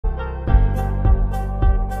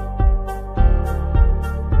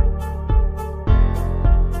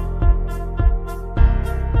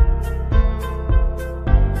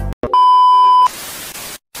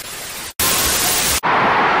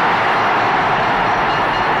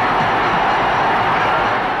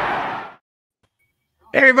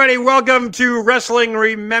everybody, welcome to Wrestling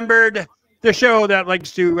Remembered, the show that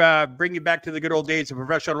likes to bring you back to the good old days of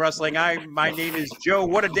professional wrestling. My name is Joe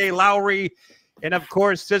What a Day Lowry, and of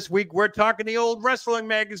course, this week we're talking the old wrestling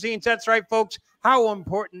magazines. That's right, folks, how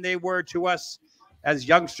important they were to us as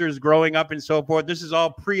youngsters growing up and so forth. This is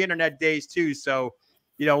all pre-internet days too, so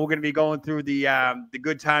we're going to be going through the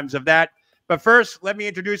good times of that. But first, let me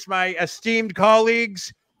introduce my esteemed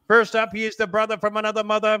colleagues. First up, he is the brother from another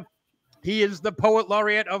mother. He is the poet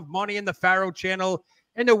laureate of Money in the Pharaoh channel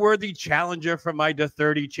and a worthy challenger for my to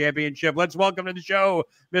 30 championship. Let's welcome to the show,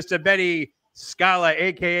 Mr. Benny Scala,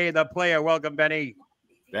 a.k.a. The Player. Welcome, Benny.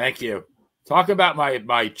 Thank you. Talk about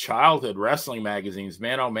my childhood wrestling magazines.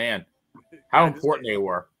 Man, oh, man. How important they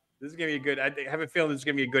were. This is going to be good. I have a feeling this is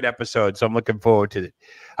going to be a good episode, so I'm looking forward to it.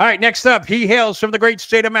 All right, next up, he hails from the great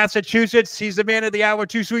state of Massachusetts. He's the man of the hour,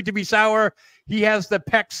 too sweet to be sour. He has the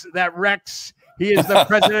pecs that wrecks. He is the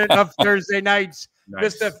president of Thursday Nights,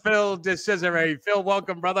 nice. Mr. Phil DeCesare. Phil,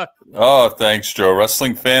 welcome, brother. Oh, thanks, Joe.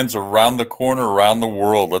 Wrestling fans around the corner, around the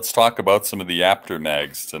world. Let's talk about some of the after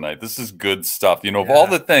nags tonight. This is good stuff. Of all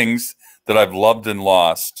the things that I've loved and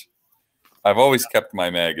lost, I've always kept my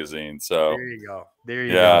magazine. So there you go. There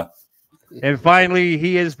you go. And finally,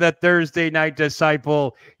 he is the Thursday Night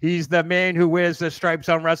Disciple. He's the man who wears the stripes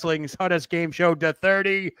on wrestling's hottest game show to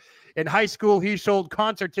 30. In high school, he sold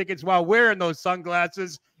concert tickets while wearing those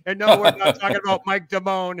sunglasses. And no, we're not talking about Mike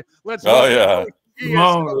Damone. Let's welcome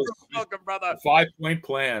brother. 5-point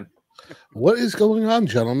plan. What is going on,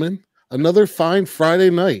 gentlemen? Another fine Friday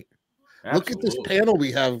night. Absolutely. Look at this panel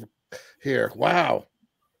we have here. Wow.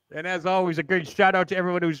 And as always, a great shout out to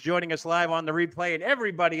everyone who's joining us live on the replay and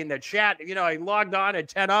everybody in the chat. I logged on at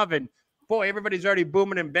 10 of, and boy, everybody's already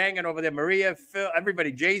booming and banging over there. Maria, Phil,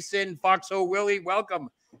 everybody, Jason, Foxo, Willie, welcome.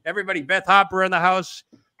 Everybody, Beth Hopper in the house.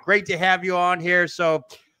 Great to have you on here. So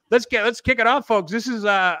let's kick it off, folks. This is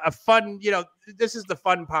a fun, this is the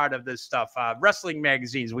fun part of this stuff. Wrestling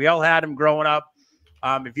magazines. We all had them growing up.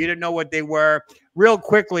 If you didn't know what they were, real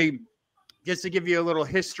quickly, just to give you a little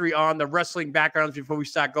history on the wrestling backgrounds before we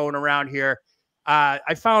start going around here.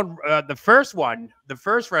 I found the first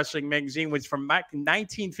wrestling magazine was from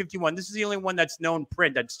 1951. This is the only one that's known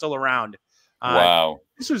print that's still around. Wow.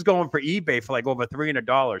 This was going for eBay for like over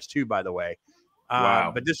 $300 too, by the way.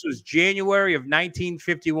 Wow. But this was January of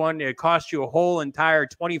 1951. It cost you a whole entire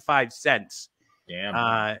 25 cents.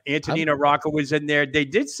 Damn. Antonino Rocca was in there. They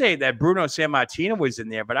did say that Bruno Sammartino was in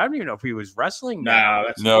there, but I don't even know if he was wrestling.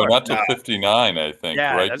 No, not till 59, I think.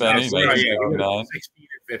 Yeah, right, Benny? 1959.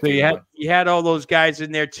 So you had all those guys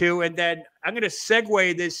in there too. And then I'm going to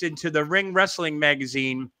segue this into the Ring Wrestling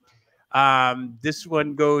magazine. This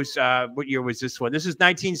one goes, what year was this one? This is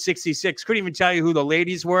 1966. Couldn't even tell you who the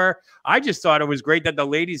ladies were. I just thought it was great that the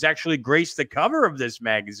ladies actually graced the cover of this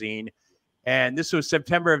magazine. And this was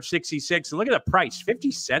September of 66. And look at the price,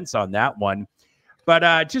 50 cents on that one.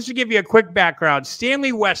 But just to give you a quick background,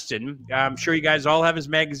 Stanley Weston, I'm sure you guys all have his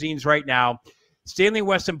magazines right now. Stanley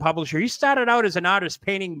Weston, publisher. He started out as an artist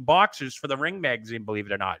painting boxers for the Ring magazine, believe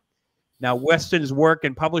it or not. Now, Weston's work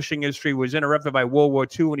in publishing history was interrupted by World War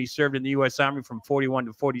II when he served in the U.S. Army from 41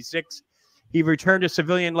 to 46. He returned to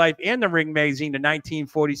civilian life and the Ring magazine in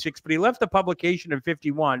 1946, but he left the publication in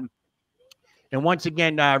 51 and once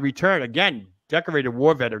again returned, again, decorated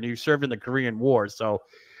war veteran. He served in the Korean War. So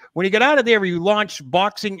when he got out of there, he launched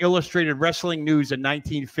Boxing Illustrated Wrestling News in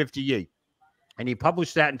 1958. And he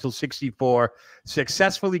published that until 64,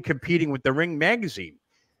 successfully competing with the Ring magazine.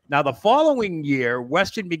 Now, the following year,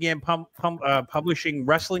 Weston began publishing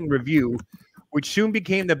Wrestling Review, which soon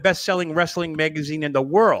became the best-selling wrestling magazine in the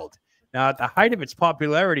world. Now, at the height of its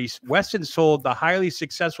popularity, Weston sold the highly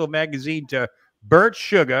successful magazine to Bert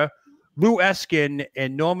Sugar, Lou Eskin,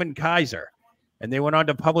 and Norman Kaiser. And they went on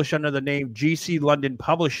to publish under the name GC London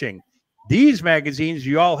Publishing. These magazines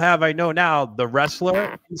you all have, I know now, The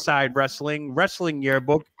Wrestler, Inside Wrestling, Wrestling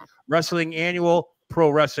Yearbook, Wrestling Annual, Pro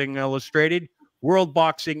Wrestling Illustrated, World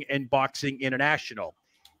Boxing, and Boxing International.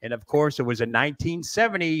 And of course, it was in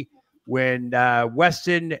 1970 when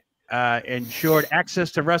Weston ensured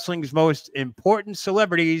access to wrestling's most important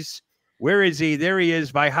celebrities. Where is he? There he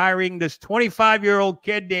is, by hiring this 25-year-old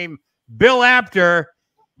kid named Bill Apter,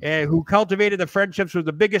 who cultivated the friendships with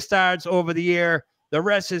the biggest stars over the year. The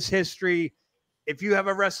rest is history. If you have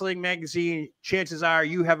a wrestling magazine, chances are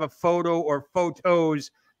you have a photo or photos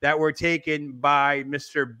that were taken by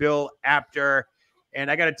Mr. Bill Apter. And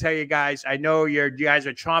I got to tell you guys, I know you guys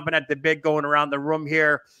are chomping at the bit going around the room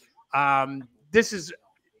here. This is,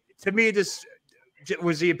 to me, this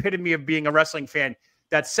was the epitome of being a wrestling fan.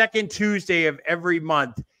 That second Tuesday of every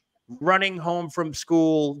month, running home from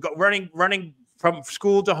school, running from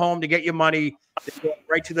school to home to get your money, go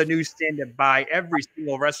right to the newsstand and buy every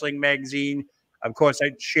single wrestling magazine. Of course, I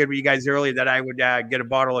shared with you guys earlier that I would get a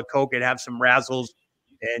bottle of Coke and have some razzles,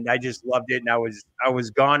 and I just loved it. And I was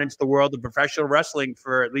gone into the world of professional wrestling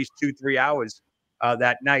for at least 2-3 hours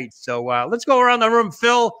that night. So let's go around the room.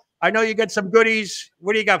 Phil, I know you got some goodies.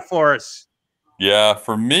 What do you got for us? Yeah,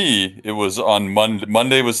 for me, it was on Monday.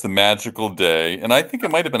 Monday was the magical day. And I think it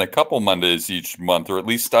might have been a couple Mondays each month, or at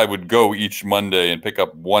least I would go each Monday and pick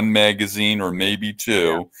up one magazine or maybe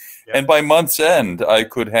two. Yeah. And by month's end, I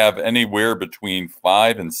could have anywhere between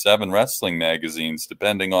 5 and 7 wrestling magazines,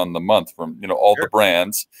 depending on the month, from, you know, all the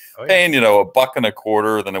brands, paying, you know,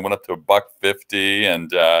 $1.25. Then I went up to $1.50.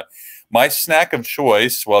 And my snack of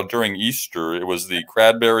choice, well, during Easter, it was the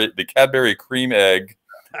Cadbury cream egg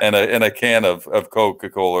and a can of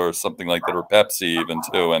Coca-Cola or something like that, or Pepsi even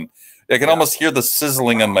too. And I can almost hear the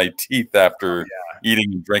sizzling on my teeth after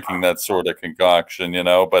eating and drinking that sort of concoction, you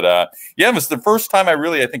know. But yeah, it was the first time I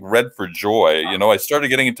really, I think, read for joy. You know, I started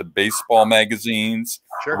getting into baseball magazines.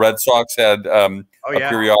 The Red Sox had a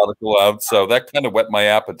periodical out, so that kind of whet my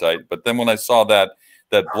appetite. But then when I saw that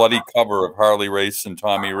bloody cover of Harley Race and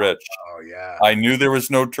Tommy Rich, I knew there was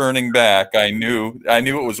no turning back. I knew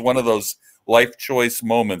it was one of those life choice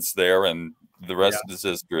moments there, and the rest is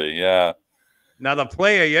history. Yeah. Now, the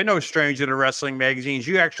player, you're no stranger to wrestling magazines.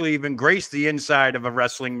 You actually even graced the inside of a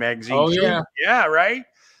wrestling magazine. Oh, yeah. Yeah, right?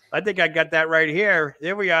 I think I got that right here.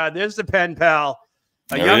 There we are. There's the pen pal.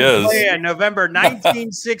 A there young player, November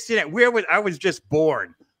 1969. I was just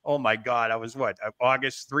born. Oh, my God. I was what?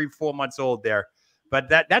 August, 3-4 months old there. But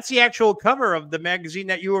that's the actual cover of the magazine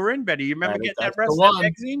that you were in, Betty. You remember getting that wrestling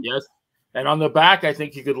magazine? Yes. And on the back, I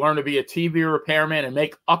think you could learn to be a TV repairman and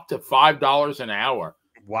make up to $5 an hour.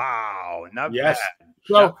 Wow. Not bad.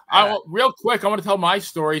 So real quick, I want to tell my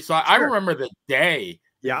story. So I remember the day,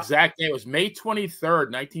 the exact day. It was May 23rd,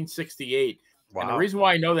 1968. Wow. And the reason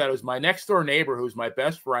why I know that was my next door neighbor, who's my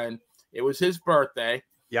best friend. It was his birthday.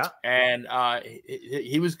 Yeah. And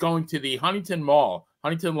he was going to the Huntington Mall,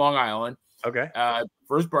 Huntington, Long Island. Okay.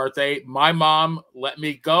 For his birthday. My mom let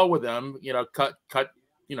me go with him, you know,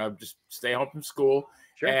 just stay home from school.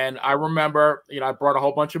 Sure. And I remember, you know, I brought a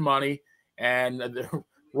whole bunch of money, and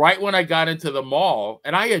right when I got into the mall,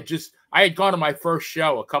 and I had gone to my first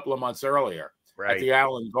show a couple of months earlier at the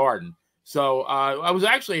Allen Garden. So I was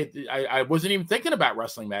actually, I wasn't even thinking about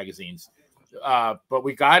wrestling magazines. But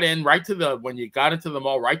we got in when you got into the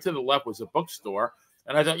mall, right to the left was a bookstore.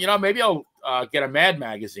 And I thought, you know, maybe I'll get a Mad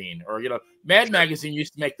magazine, or, you know, Mad magazine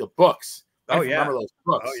used to make the books. I remember those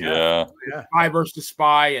books. Oh, yeah. Spy versus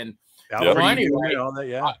Spy. And anyway, all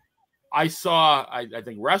that, I saw, I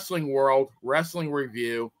think, Wrestling World, Wrestling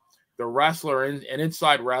Review, The Wrestler, and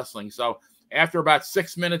Inside Wrestling. So after about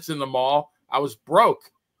 6 minutes in the mall, I was broke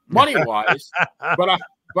money-wise. but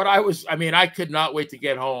I could not wait to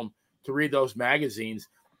get home to read those magazines.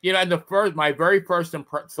 You know, and my very first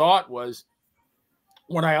thought was,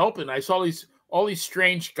 when I opened, I saw all these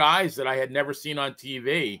strange guys that I had never seen on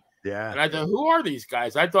TV. Yeah. And I thought, who are these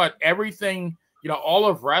guys? I thought everything, you know, all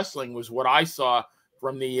of wrestling was what I saw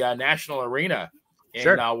from the National Arena in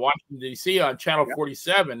Washington, D.C. on Channel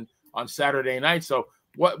 47 on Saturday night. So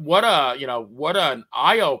what an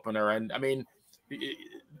eye opener. And I mean,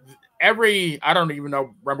 I don't even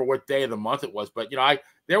remember what day of the month it was, but, you know,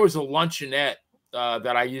 there was a luncheonette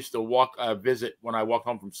that I used to visit when I walked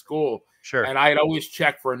home from school. Sure. And I'd always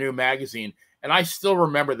check for a new magazine. And I still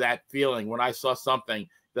remember that feeling when I saw something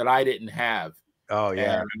that I didn't have. Oh,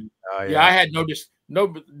 yeah. And, I had no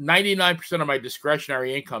 99% of my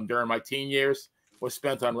discretionary income during my teen years was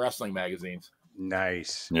spent on wrestling magazines.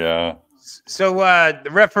 Nice. Yeah. So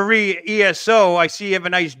the referee ESO, I see you have a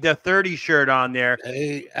nice 30 shirt on there.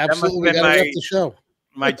 Hey, absolutely. We got to wrap the show.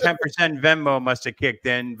 My 10% Venmo must have kicked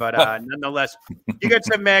in, but nonetheless, you got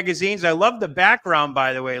some magazines. I love the background,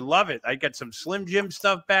 by the way. Love it. I got some Slim Jim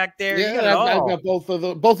stuff back there. Yeah, I've got both of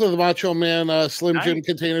the Macho Man Slim Jim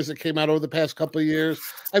containers that came out over the past couple of years.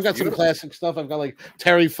 I've got some classic stuff. I've got like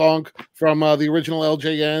Terry Funk from the original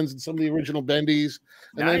LJNs and some of the original Bendies,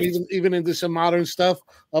 and then even into some modern stuff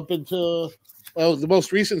up into the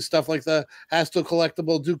most recent stuff like the Hasta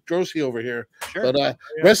collectible Duke Drosy over here. Sure. But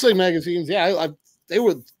wrestling magazines, they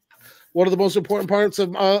were one of the most important parts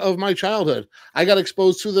of my childhood. I got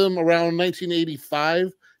exposed to them around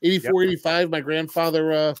 1985, 84, 85. My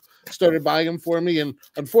grandfather started buying them for me. And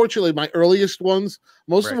unfortunately, my earliest ones,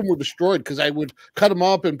 most of them were destroyed because I would cut them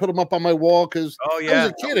up and put them up on my wall because I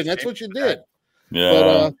was a kid and that's what you did. Yeah.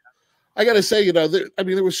 But I got to say, you know,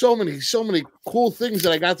 there were so many cool things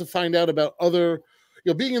that I got to find out about other,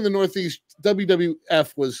 you know, being in the Northeast,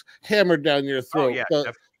 WWF was hammered down your throat.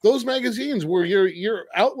 those magazines were your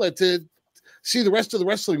outlet to see the rest of the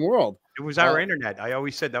wrestling world. It was our internet. I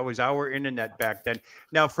always said that was our internet back then.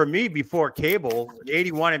 Now, for me, before cable, in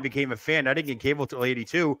 81, I became a fan. I didn't get cable till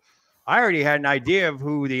 82. I already had an idea of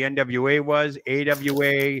who the NWA was,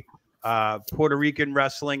 AWA, Puerto Rican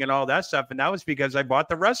wrestling, and all that stuff. And that was because I bought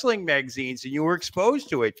the wrestling magazines, and you were exposed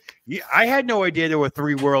to it. I had no idea there were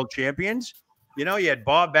 3 world champions. You know, you had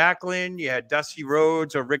Bob Backlund, you had Dusty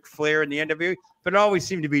Rhodes or Ric Flair in the NWA, but it always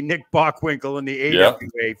seemed to be Nick Bockwinkel in the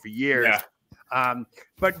AWA for years. Yeah.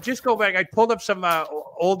 But just go back. I pulled up some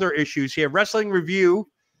older issues here. Wrestling Review.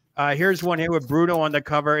 Here's one here with Bruno on the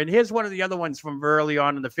cover. And here's one of the other ones from early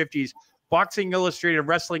on in the 50s. Boxing Illustrated,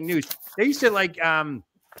 Wrestling News. They used to like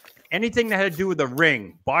anything that had to do with a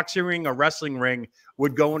ring, boxing ring or wrestling ring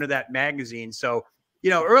would go into that magazine. So, you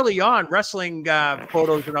know, early on, wrestling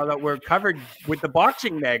photos and all that were covered with the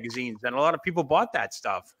boxing magazines. And a lot of people bought that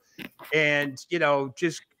stuff. And, you know,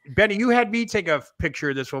 just Benny, you had me take a picture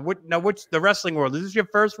of this one. What's the Wrestling World? Is this your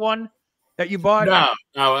first one that you bought?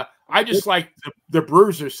 No. I just like the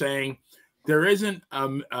Bruiser saying there isn't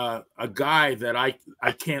a guy that I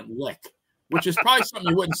can't lick, which is probably something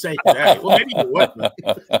you wouldn't say today. Well, maybe you wouldn't.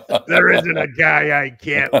 There isn't a guy I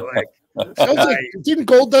can't lick. Sounds like, didn't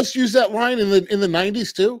Goldust use that line in the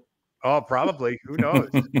 90s too? Oh, probably. Who knows?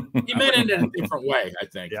 He meant it in a different way, I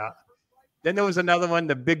think. Yeah. Then there was another one,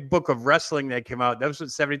 the Big Book of Wrestling, that came out. That was in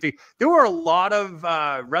 73. There were a lot of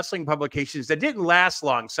wrestling publications that didn't last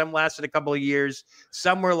long. Some lasted a couple of years.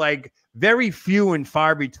 Some were like very few and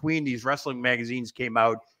far between. These wrestling magazines came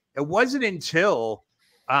out. It wasn't until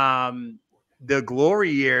the glory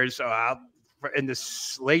years in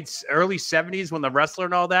the early 70s when the Wrestler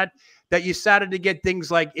and all that you started to get things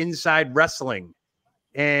like Inside Wrestling.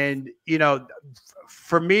 And, you know,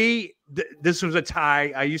 for me, this was a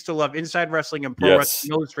tie. I used to love Inside Wrestling and Pro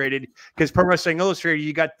Wrestling Illustrated, because Pro Wrestling Illustrated,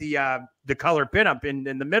 you got the color pinup in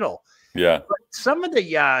the middle. Yeah. But some of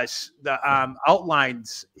the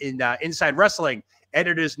outlines in Inside Wrestling,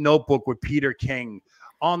 Editor's Notebook with Peter King,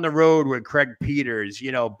 On the Road with Craig Peters,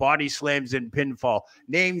 you know, Body Slams and Pinfall,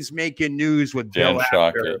 Names Making News with Dan Bill Shockett,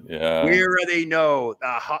 Apter, yeah. Where Are They Now?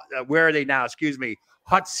 Where Are They Now? Excuse me.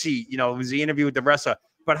 Hot Seat, you know, it was the interview with the wrestler.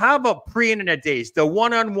 But how about pre-internet days? The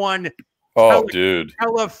one-on-one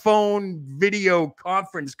telephone video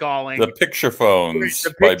conference calling. The picture phones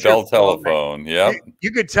by Bell Telephone. Yeah.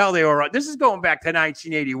 You could tell they were, this is going back to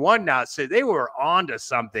 1981 now. So they were on to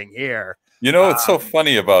something here. You know, it's so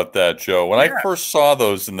funny about that, Joe. When I first saw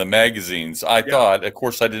those in the magazines, I thought, of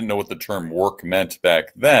course, I didn't know what the term work meant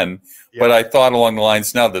back then, but I thought along the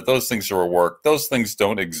lines now that those things are work. Those things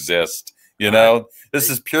don't exist. You know, this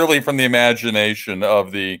is purely from the imagination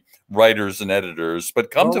of the writers and editors. But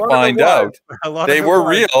come to find out, they were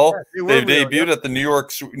real. They debuted at the New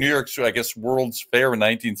York, I guess, World's Fair in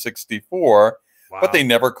 1964, but they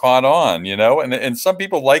never caught on. You know, and some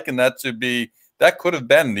people liken that to be. That could have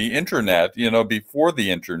been the internet, you know, before the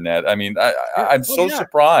internet. I mean, I'm so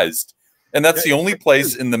surprised. And that's the only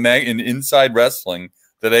place in in Inside Wrestling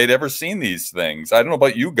that I'd ever seen these things. I don't know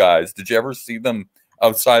about you guys. Did you ever see them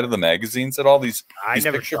outside of the magazines at all? These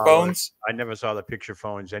picture phones? I never saw the picture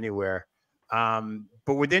phones anywhere.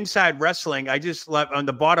 But with Inside Wrestling, I just left on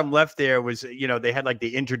the bottom left there was, you know, they had like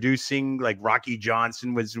the introducing, like Rocky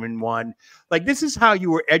Johnson was in one. Like, this is how you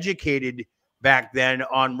were educated back then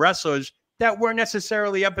on wrestlers that weren't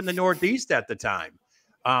necessarily up in the Northeast at the time.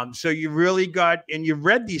 So you really got, and you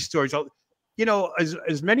read these stories, you know,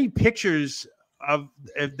 as many pictures of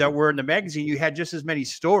that were in the magazine, you had just as many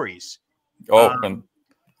stories. Oh, and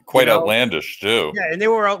quite outlandish too. Yeah, and they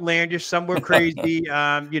were outlandish. Some were crazy.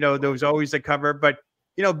 You know, there was always the cover, but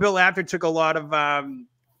you know, Bill Apter took a lot of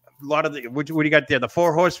the what do you got there? The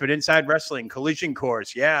Four Horsemen, Inside Wrestling, Collision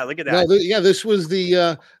Course. Yeah, look at that. This was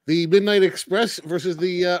the Midnight Express versus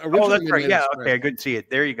the original. Oh, that's right. Midnight Yeah, Express. okay, I couldn't see it.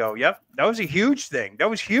 There you go. Yep, that was a huge thing. That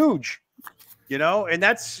was huge. You know, and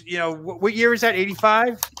that's, you know, what year is that?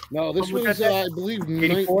 85? No, this was I believe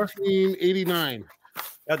 1989.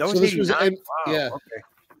 Yeah, that was 89. Wow, yeah. Okay.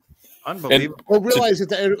 Unbelievable. Well, realize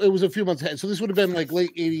that it was a few months ahead, so this would have been like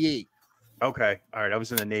late '88. Okay, all right. I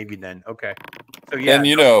was in the Navy then. Okay, so yeah, and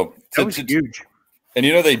you know, that was huge. And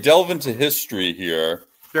you know, they delve into history here,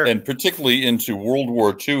 sure, and particularly into World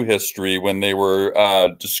War II history when they were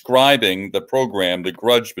describing the program, the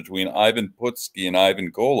grudge between Ivan Putski and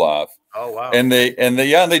Ivan Koloff. Oh wow! And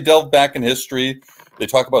they delve back in history. They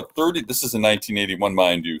talk about 30. This is in 1981,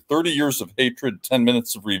 mind you. 30 years of hatred, 10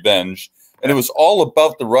 minutes of revenge. And it was all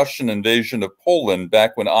about the Russian invasion of Poland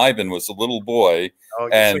back when Ivan was a little boy,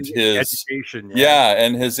 and his education,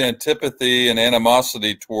 and his antipathy and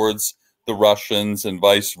animosity towards the Russians and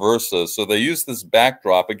vice versa. So they used this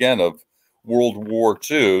backdrop, again, of World War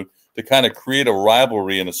II to kind of create a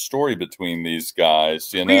rivalry and a story between these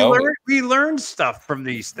guys, you know? We learned stuff from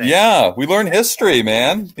these things. Yeah, we learn history,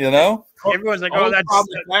 man, you know? Everyone's like, oh,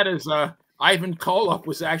 that is Ivan Koloff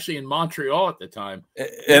was actually in Montreal at the time.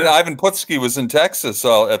 And Ivan Putski was in Texas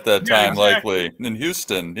at that time, exactly. Likely, in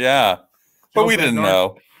Houston, yeah. But we didn't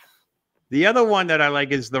know. The other one that I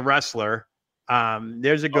like is The Wrestler.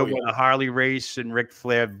 There's a good one, the Harley Race and Ric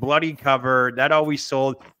Flair. Bloody cover. That always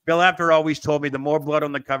sold. Bill Apter always told me the more blood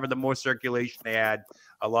on the cover, the more circulation they had.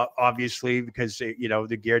 A lot, obviously, because, you know,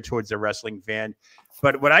 they're geared towards the wrestling fan.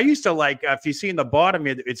 But what I used to like, if you see in the bottom,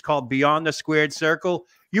 it's called Beyond the Squared Circle.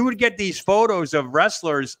 You would get these photos of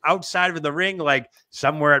wrestlers outside of the ring, like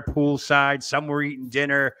somewhere at poolside, somewhere eating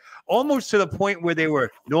dinner, almost to the point where they were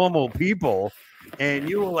normal people. And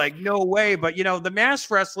you were like, no way. But, you know, the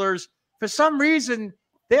masked wrestlers, for some reason,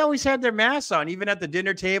 they always had their masks on, even at the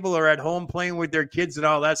dinner table or at home playing with their kids and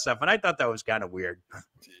all that stuff. And I thought that was kind of weird.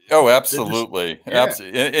 Oh, absolutely.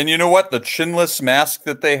 Absolutely. And you know what? The chinless mask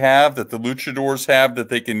that they have, that the luchadors have, that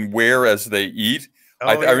they can wear as they eat.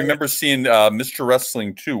 I remember seeing Mr.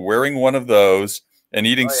 Wrestling 2 wearing one of those and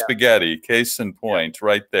eating spaghetti. Case in point,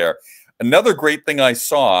 right there. Another great thing I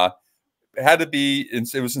saw had to be,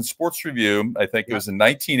 it was in Sports Review. I think it was in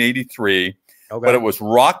 1983. But it was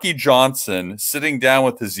Rocky Johnson sitting down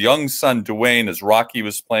with his young son, Dwayne, as Rocky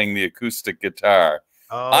was playing the acoustic guitar.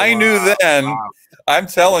 I knew then, I'm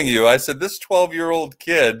telling you, I said, this 12-year-old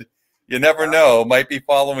kid, you never know, might be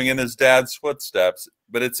following in his dad's footsteps.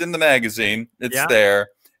 But it's in the magazine. It's there.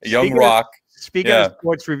 Young Rock. Speaking of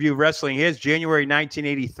Sports Review Wrestling, here's January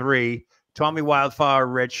 1983. Tommy Wildfire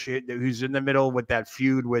Rich, who's in the middle with that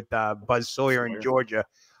feud with Buzz Sawyer in Georgia.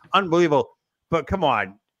 Unbelievable. But come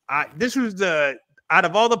on. This was out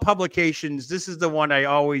of all the publications, this is the one I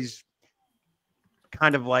always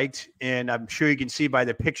kind of liked. And I'm sure you can see by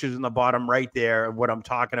the pictures in the bottom right there of what I'm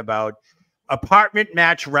talking about. Apartment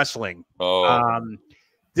Match Wrestling.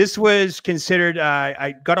 This was considered,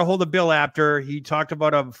 I got a hold of Bill Apter. He talked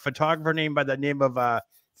about a photographer named by the name of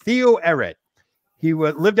Theo Errett. He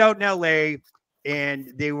lived out in LA,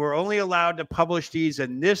 and they were only allowed to publish these.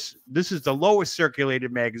 And this is the lowest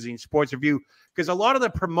circulated magazine, Sports Review, because a lot of the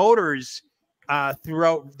promoters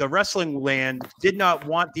throughout the wrestling land did not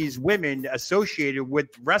want these women associated with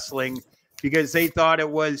wrestling because they thought it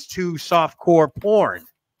was too softcore porn.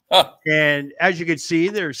 And as you can see,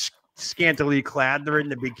 they're scantily clad. They're in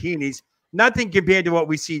the bikinis. Nothing compared to what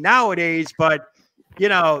we see nowadays. But, you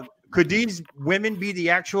know, could these women be the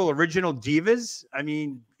actual original divas? I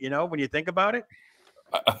mean, you know, when you think about it.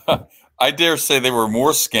 I dare say they were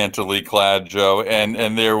more scantily clad, Joe,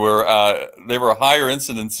 and there were higher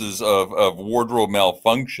incidences of wardrobe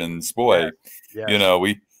malfunctions. Boy, you know,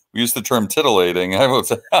 we use the term titillating. I would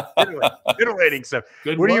say titillating stuff.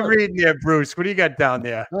 What are you reading there, Bruce? What do you got down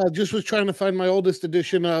there? Just was trying to find my oldest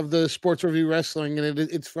edition of the Sports Review Wrestling, and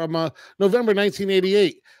it's from November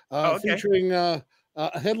 1988, featuring a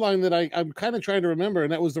headline that I'm kind of trying to remember,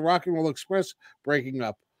 and that was the Rock and Roll Express breaking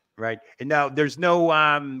up. Right. And now there's no,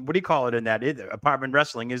 what do you call it in that? Apartment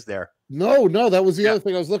Wrestling, is there? No, that was the other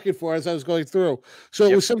thing I was looking for as I was going through. So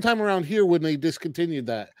it was sometime around here when they discontinued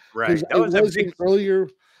that. Right. It was in earlier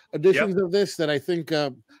editions of this that I think,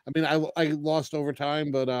 I mean, I lost over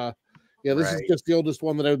time, but this is just the oldest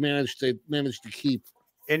one that I managed to keep.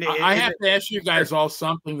 And I have to ask you guys all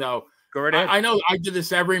something, though. Go right ahead. I know I did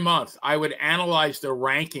this every month. I would analyze the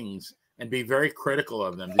rankings and be very critical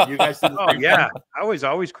of them. Did you guys do the same thing? I was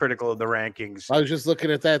always critical of the rankings. I was just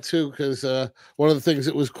looking at that too, because one of the things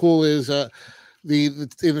that was cool is in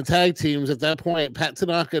the tag teams at that point, Pat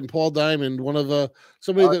Tanaka and Paul Diamond, one of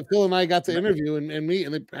somebody that Phil and I got to interview and meet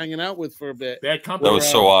and hanging out with for a bit. Bad company. That was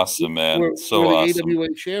so awesome, man. So awesome. The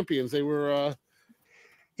AWA champions. They were.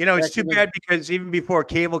 You know, it's too bad because even before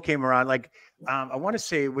cable came around, like I want to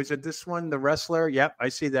say, was it this one, The Wrestler? Yep, I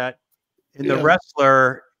see that. In The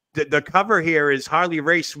Wrestler. The cover here is Harley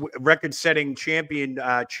Race record-setting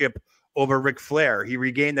championship over Ric Flair. He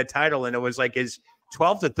regained the title, and it was like his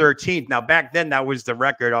 12th to 13th. Now, back then, that was the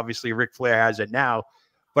record. Obviously, Ric Flair has it now.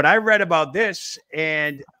 But I read about this,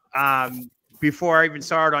 and before I even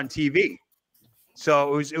saw it on TV.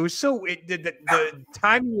 So the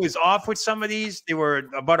timing was off with some of these. They were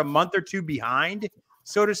about a month or two behind,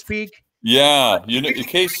 so to speak. Yeah, you know,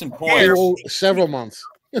 case in point. Several months.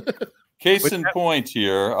 Case in point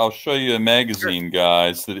here, I'll show you a magazine,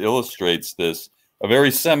 guys, that illustrates this. A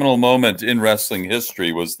very seminal moment in wrestling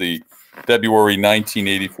history was the February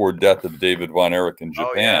 1984 death of David Von Erich in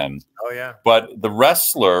Japan. Oh, yeah. But The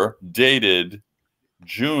Wrestler dated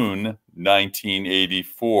June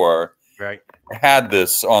 1984. had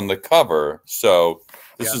this on the cover. So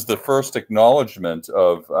this is the first acknowledgement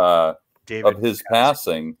of his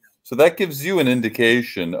passing. So that gives you an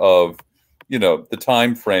indication of, you know, the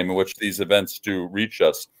time frame in which these events do reach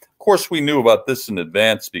us. Of course, we knew about this in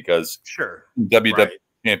advance because WWE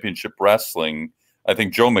Championship Wrestling, I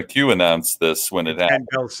think Joe McHugh announced this when it happened.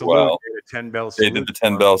 10-bell salute. They did a 10-bell salute. They did the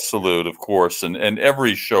 10-bell salute, of course, and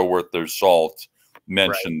every show worth their salt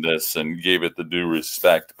mentioned this and gave it the due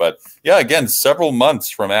respect. But yeah, again, several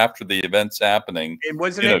months from after the events happening. And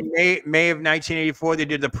wasn't it May of 1984 they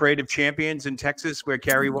did the Parade of Champions in Texas where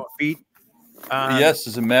Kerry won feet? Yes,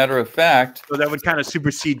 as a matter of fact. So that would kind of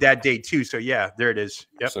supersede that date too. So yeah, there it is.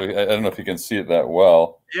 Yep. So I don't know if you can see it that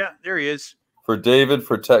well. Yeah, there he is. For David,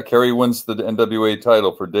 Kerry wins the NWA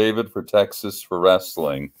title. For David, for Texas, for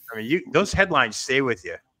wrestling. I mean, those headlines stay with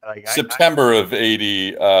you. Like, September of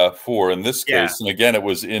 '84 in this case, and again, it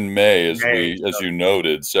was in May, as you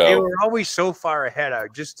noted. So they were always so far ahead. I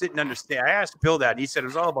just didn't understand. I asked Bill that, and he said it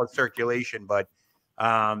was all about circulation. But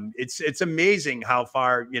it's amazing how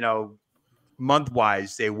far, you know,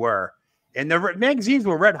 month-wise they were. And the magazines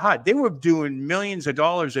were red hot. They were doing millions of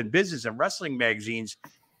dollars in business in wrestling magazines.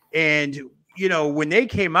 And, you know, when they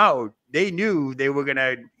came out, they knew they were going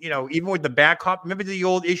to, you know, even with the back copy, remember the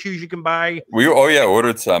old issues you can buy?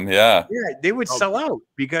 Ordered some, yeah. Yeah, they would sell out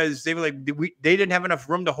because they were like, they didn't have enough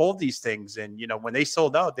room to hold these things. And, you know, when they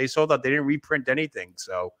sold out. They didn't reprint anything.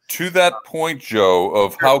 So to that point, Joe,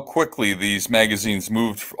 of how quickly these magazines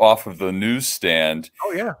moved off of the newsstand.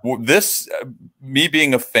 Oh, yeah. This, me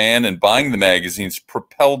being a fan and buying the magazines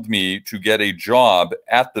propelled me to get a job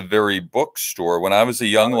at the very bookstore when I was a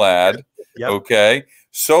young lad. Yep. Okay.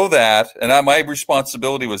 So that, and my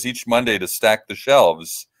responsibility was each Monday to stack the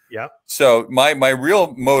shelves. Yeah. So my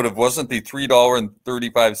real motive wasn't the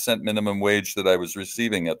 $3.35 minimum wage that I was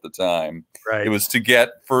receiving at the time. Right. It was to get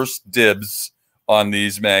first dibs on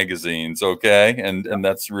these magazines. Okay. And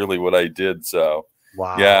that's really what I did. So,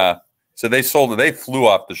 wow. Yeah. So they flew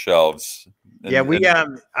off the shelves.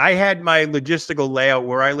 I had my logistical layout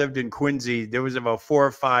where I lived in Quincy. There was about 4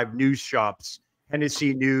 or 5 news shops,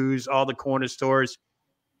 Hennessy News, all the corner stores.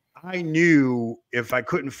 I knew if I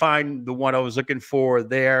couldn't find the one I was looking for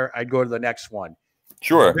there, I'd go to the next one.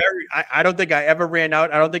 Sure. I don't think I ever ran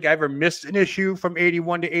out. I don't think I ever missed an issue from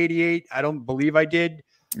 81 to 88. I don't believe I did.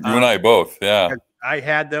 You and I both, yeah. I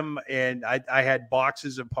had them, and I had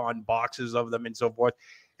boxes upon boxes of them and so forth.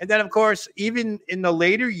 And then, of course, even in the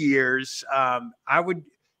later years,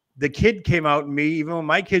 the kid came out in me, even when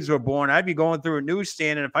my kids were born, I'd be going through a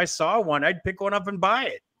newsstand, and if I saw one, I'd pick one up and buy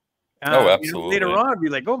it. Absolutely. You know, later on, I'd be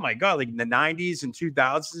like, oh my God, like in the 90s and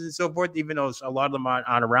 2000s and so forth, even though a lot of them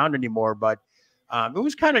aren't around anymore. But it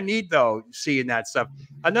was kind of neat, though, seeing that stuff.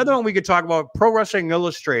 Another one we could talk about, Pro Wrestling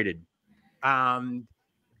Illustrated.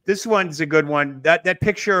 This one's a good one. That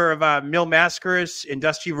picture of Mil Mascaras and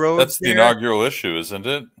Dusty Rhodes. That's the inaugural issue, isn't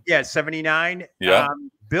it? Yeah, 79. Yeah.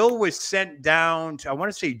 Bill was sent down to, I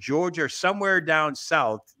want to say, Georgia, somewhere down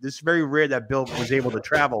south. This is very rare that Bill was able to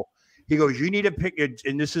travel. He goes, you need a picture,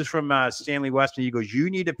 and this is from Stanley Weston. He goes, you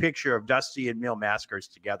need a picture of Dusty and Mil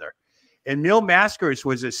Mascaras together. And Mil Mascaras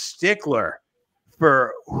was a stickler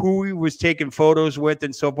for who he was taking photos with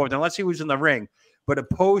and so forth, unless he was in the ring. But a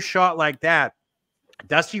pose shot like that,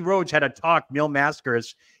 Dusty Rhodes had to talk Mil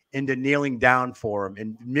Mascaras into kneeling down for him.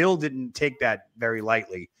 And Mil didn't take that very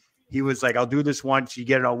lightly. He was like, I'll do this once. You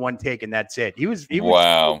get it on one take, and that's it. He was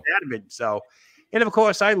wow. adamant. So, and of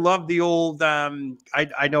course, I love the old.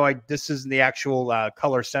 This isn't the actual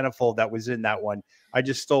color centerfold that was in that one. I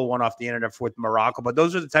just stole one off the internet with Morocco. But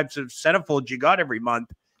those are the types of centerfolds you got every month,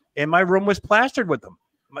 and my room was plastered with them.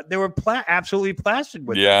 They were absolutely plastered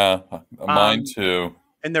with them. Yeah, mine too.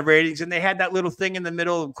 And the ratings, and they had that little thing in the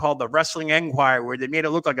middle called the Wrestling Enquirer, where they made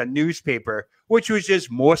it look like a newspaper, which was just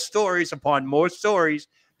more stories upon more stories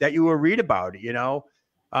that you will read about, you know,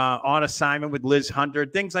 On Assignment with Liz Hunter,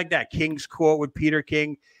 things like that. King's Court with Peter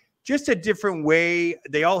King, just a different way.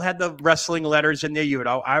 They all had the wrestling letters in there.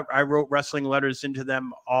 I wrote wrestling letters into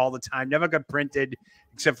them all the time. Never got printed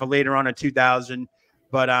except for later on in 2000.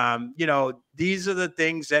 But, you know, these are the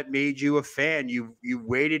things that made you a fan. You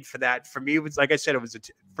waited for that. For me, it was, like I said, it was the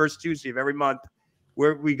first Tuesday of every month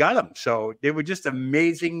where we got them. So they were just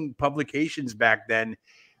amazing publications back then.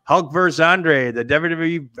 Hulk versus Andre, the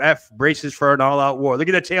WWF braces for an all-out war. Look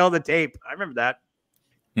at the tail of the tape. I remember that.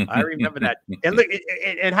 I remember that. And look,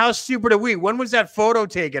 and how stupid are we? When was that photo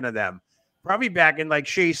taken of them? Probably back in like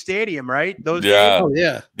Shea Stadium, right? Those days? Oh,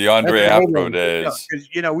 yeah. The Andre Afro days.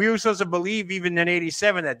 You know, we were supposed to believe even in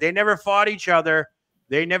 '87 that they never fought each other.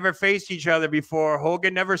 They never faced each other before.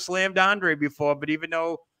 Hogan never slammed Andre before. But even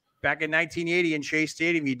though back in 1980 in Shea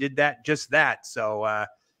Stadium, he did just that. So,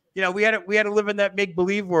 you know, we had to live in that make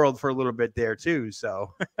believe world for a little bit there too.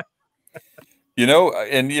 So. You know,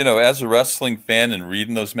 and you know, as a wrestling fan and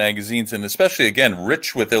reading those magazines, and especially again,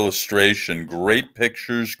 rich with illustration, great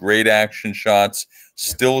pictures, great action shots,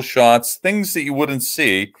 still shots, things that you wouldn't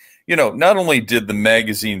see. You know, not only did the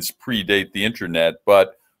magazines predate the internet,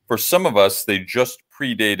 but for some of us, they just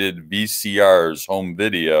predated VCRs, home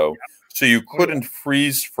video, so you couldn't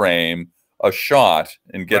freeze frame a shot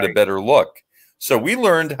and get a better look. So we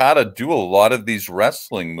learned how to do a lot of these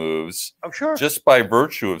wrestling moves just by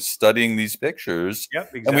virtue of studying these pictures.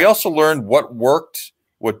 And we also learned what worked,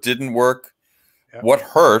 what didn't work, what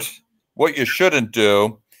hurt, what you shouldn't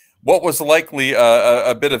do, what was likely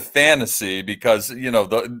a bit of fantasy because, you know,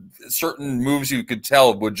 the certain moves you could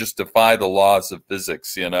tell would just defy the laws of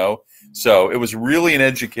physics, you know. So it was really an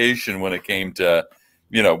education when it came to,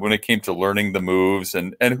 you know, when it came to learning the moves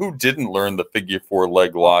and who didn't learn the figure 4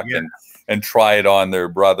 leg lock and try it on their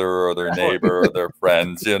brother or their neighbor or their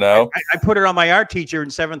friends, you know? I put it on my art teacher in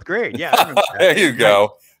 7th grade. Yeah. There you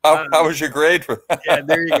go. How was your grade for that? Yeah,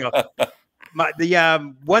 there you go.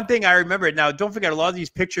 One thing I remember now, don't forget a lot of these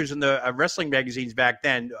pictures in the wrestling magazines back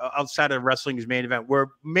then, outside of wrestling's main event,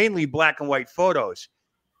 were mainly black and white photos.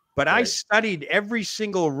 But I studied every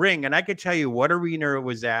single ring, and I could tell you what arena it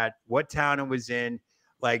was at, what town it was in.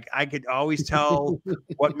 Like I could always tell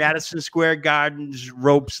what Madison Square Garden's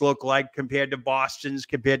ropes look like compared to Boston's,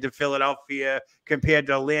 compared to Philadelphia, compared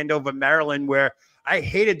to Landover, Maryland, where I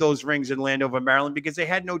hated those rings in Landover, Maryland because they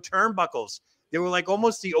had no turnbuckles. They were like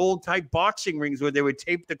almost the old type boxing rings where they would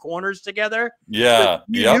tape the corners together. Yeah.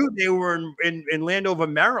 You knew they were in Landover,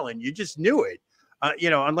 Maryland. You just knew it.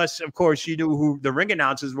 You know, unless, of course, you knew who the ring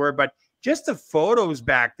announcers were. But just the photos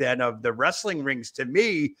back then of the wrestling rings to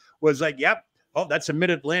me was like, yep. Oh, that's a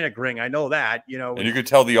Mid-Atlantic ring. I know that, you know. And you could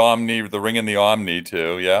tell the Omni, the ring in the Omni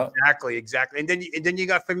too. Yeah, exactly. And then you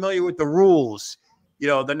got familiar with the rules. You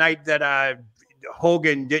know, the night that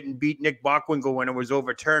Hogan didn't beat Nick Bockwinkel when it was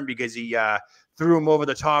overturned because he threw him over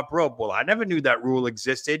the top rope. Well, I never knew that rule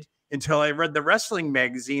existed until I read the wrestling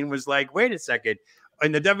magazine. Was like, wait a second.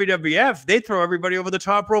 In the WWF, they throw everybody over the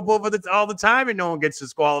top rope all the time, and no one gets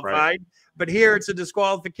disqualified. Right. But here it's a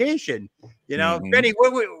disqualification. You know, Benny,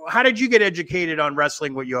 how did you get educated on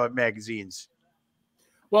wrestling with your magazines?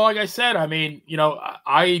 Well, like I said, I mean, you know,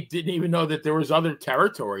 I didn't even know that there was other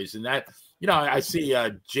territories, and that, you know, I see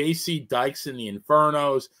J.C. Dykes in the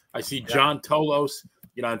Infernos. I see John Tolos,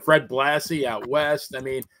 you know, and Fred Blassie out west. I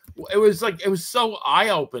mean, it was so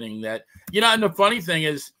eye-opening that, you know, and the funny thing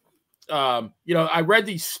is, you know, I read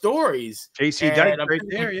these stories. J.C. Dykes right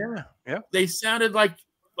there, yeah. They sounded like,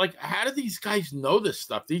 how do these guys know this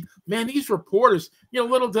stuff? These reporters, you know,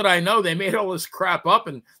 little did I know they made all this crap up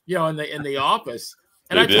and, you know, in the office.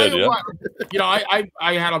 And I tell you what, you know,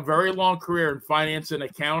 I had a very long career in finance and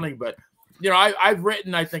accounting, but, you know, I've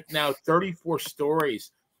written, I think now 34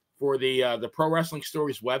 stories for the Pro Wrestling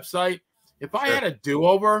Stories website. If I had a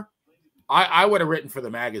do-over, I would have written for the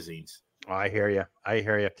magazines. Oh, I hear you.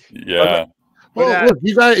 Yeah. Well, look,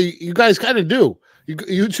 you guys kind of do.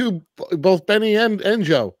 You two, both Benny and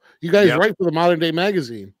Joe, you guys write for the Modern Day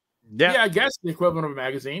magazine. Yeah, I guess the equivalent of a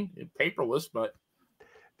magazine, paperless, but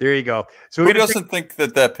there you go. So who doesn't think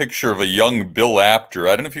that picture of a young Bill Apter?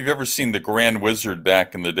 I don't know if you've ever seen the Grand Wizard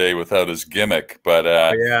back in the day without his gimmick, but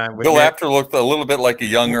Bill Apter looked a little bit like a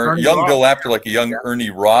young Bill Apter, like a young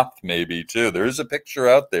Ernie Roth, maybe too. There is a picture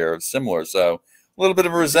out there of similar, so a little bit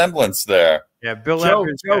of a resemblance there. Yeah, Bill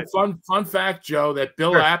Apter. Fun fact, Joe, that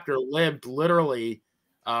Bill Apter lived literally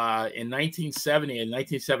in 1970 and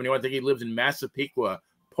 1971. I think he lived in Massapequa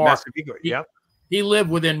Park. He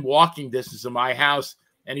lived within walking distance of my house,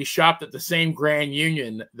 and he shopped at the same Grand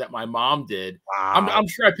Union that my mom did. Wow. I'm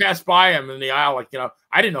sure I passed by him in the aisle, like, you know,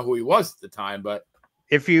 I didn't know who he was at the time, but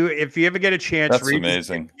if you ever get a chance, that's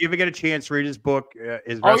amazing. If you ever get a chance, read his book. I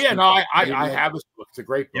have his book. It's a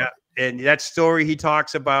great book. Yeah, and that story he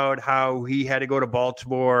talks about how he had to go to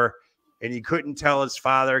Baltimore and he couldn't tell his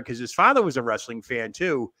father because his father was a wrestling fan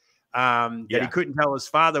too. That he couldn't tell his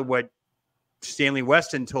father what Stanley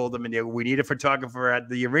Weston told him, and we need a photographer at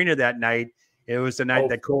the arena that night. It was the night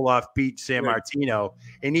that Koloff beat San Martino,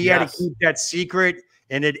 and he had to keep that secret.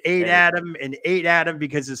 And it ate at him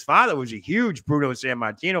because his father was a huge Bruno San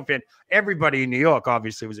Martino fan. Everybody in New York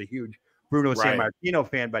obviously was a huge Bruno San Martino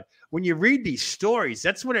fan. But when you read these stories,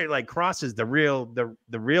 that's when it like crosses the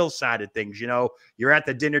real side of things. You know, you're at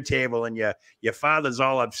the dinner table and your father's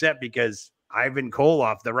all upset because Ivan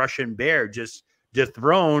Koloff, the Russian Bear, just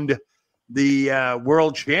dethroned the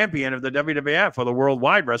world champion of the WWF, or the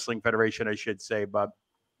Worldwide Wrestling Federation, I should say. But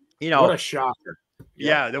you know, what a shocker.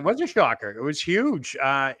 Yeah, there was a shocker. It was huge.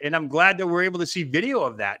 And I'm glad that we're able to see video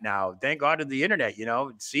of that now. Thank God of the internet,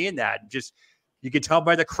 seeing that. Just you could tell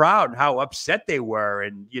by the crowd how upset they were.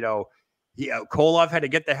 And, Koloff had to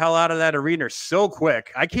get the hell out of that arena so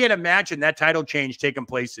quick. I can't imagine that title change taking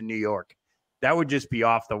place in New York. That would just be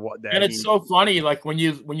off the wall. And it's so funny, like when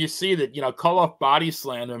you see that, Koloff body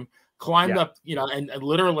slammed him, climbed up, and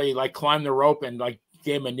literally like climbed the rope and like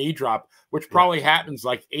gave him a knee drop, which probably happens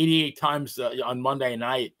like 88 times on Monday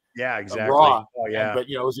night. Yeah, exactly. Raw. Oh, yeah. But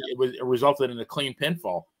it resulted in a clean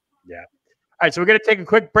pinfall. Yeah. All right, so we're going to take a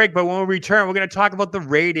quick break, but when we return, we're going to talk about the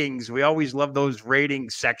ratings. We always love those rating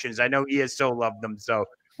sections. I know ESO loved them, so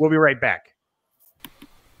we'll be right back.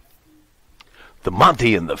 The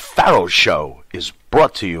Monty and the Pharaoh Show is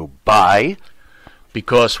brought to you by...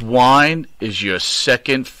 Because wine is your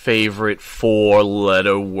second favorite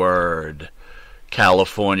 4-letter word.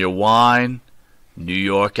 California wine, New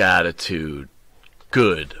York attitude.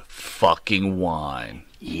 Good fucking wine.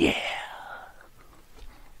 Yeah.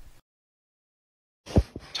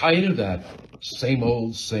 Tired of that same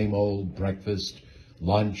old breakfast,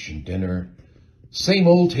 lunch, and dinner? Same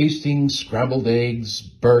old tasting scrambled eggs,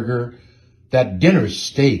 burger, that dinner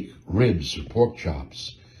steak, ribs, or pork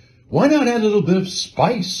chops? Why not add a little bit of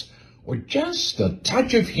spice or just a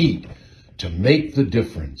touch of heat to make the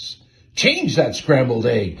difference? Change that scrambled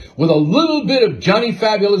egg with a little bit of Johnny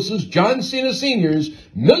Fabulous's John Cena Sr.'s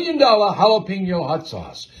 $1 Million Jalapeno Hot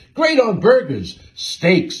Sauce. Great on burgers,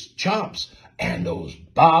 steaks, chops, and those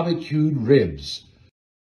barbecued ribs.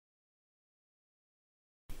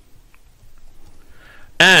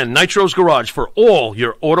 And Nitro's Garage for all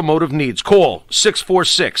your automotive needs. Call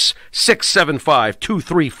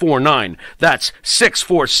 646-675-2349. That's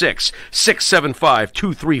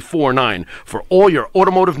 646-675-2349. For all your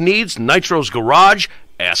automotive needs, Nitro's Garage.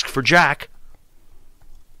 Ask for Jack.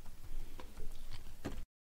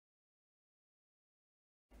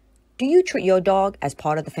 Do you treat your dog as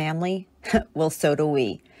part of the family? Well, so do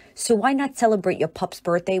we. So why not celebrate your pup's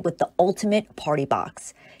birthday with the ultimate party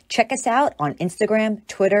box? Check us out on Instagram,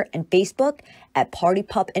 Twitter, and Facebook at Party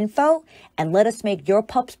Pup Info, and let us make your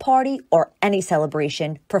pup's party or any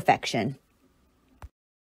celebration perfection.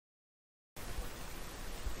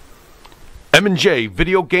 M&J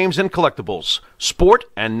Video Games and Collectibles. Sport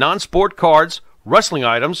and non-sport cards, wrestling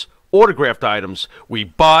items, autographed items. We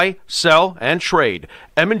buy, sell, and trade.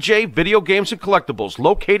 M&J Video Games and Collectibles,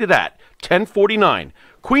 located at 1049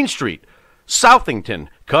 Queen Street, Southington,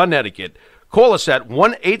 Connecticut. Call us at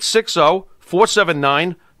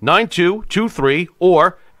 1-860-479-9223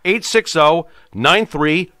 or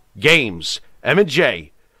 860-93-GAMES.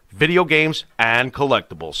 M&J Video Games and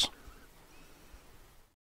Collectibles.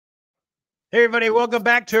 Hey, everybody. Welcome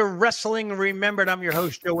back to Wrestling Remembered. I'm your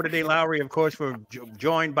host, Joe Day Lowry. Of course, we're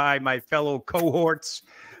joined by my fellow cohorts,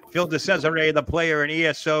 Phil DeCesare, the player, and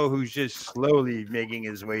ESO, who's just slowly making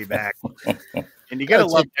his way back. And you gotta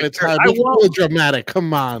love it. It's a little dramatic.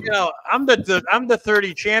 Come on. I'm the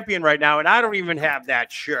 30 champion right now, and I don't even have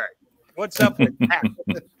that shirt. What's up with that?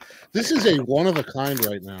 This is a one of a kind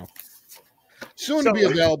right now. Soon to be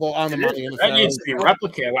available on the Money in the That needs to be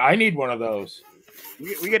replicated. I need one of those.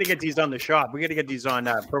 We got to get these on the shop. We got to get these on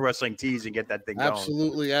Pro Wrestling Tees and get that thing going.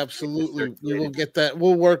 Absolutely. We will get that.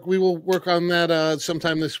 We will work on that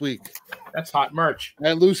sometime this week. That's hot merch.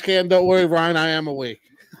 And loose can, don't worry, Ryan. I am awake.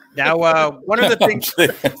 Now, one of the things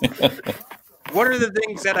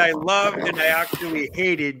that I loved and I actually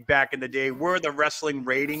hated back in the day were the wrestling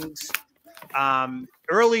ratings.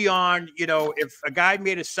 Early on, if a guy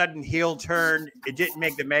made a sudden heel turn, it didn't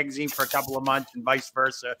make the magazine for a couple of months, and vice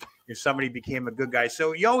versa if somebody became a good guy.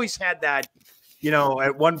 So you always had that,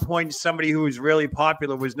 at one point, somebody who was really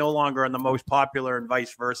popular was no longer on the most popular, and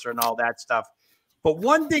vice versa, and all that stuff. But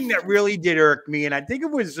one thing that really did irk me, and I think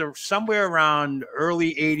it was somewhere around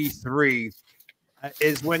early '83,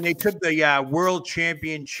 is when they took the world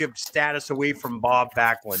championship status away from Bob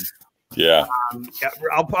Backlund. Yeah.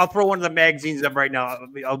 I'll throw one of the magazines up right now.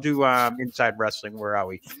 I'll do Inside Wrestling. Where are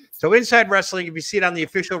we? So Inside Wrestling, if you see it on the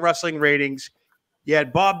official wrestling ratings, you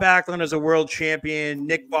had Bob Backlund as a world champion,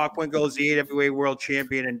 Nick Bockwinkel as the AWA world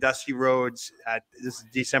champion, and Dusty Rhodes, this is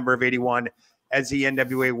December of '81, as the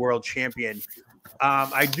NWA world champion.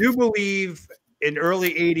 I do believe in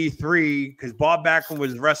early '83, because Bob Backlund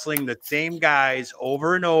was wrestling the same guys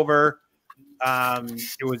over and over.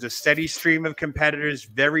 It was a steady stream of competitors,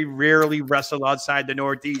 very rarely wrestled outside the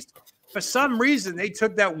Northeast. For some reason, they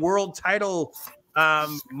took that world title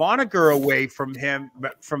moniker away from him,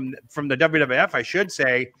 from the WWF, I should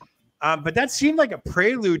say. But that seemed like a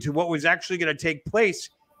prelude to what was actually going to take place.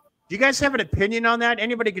 Do you guys have an opinion on that?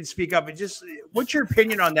 Anybody can speak up. What's your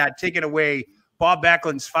opinion on that, taking away Bob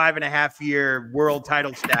Backlund's 5.5-year world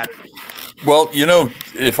title status? Well, you know,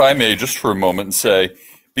 if I may, just for a moment, and say,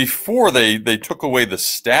 before they took away the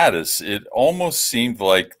status, it almost seemed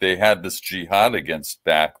like they had this jihad against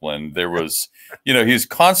Backlund. There was, you know, he's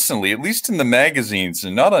constantly, at least in the magazines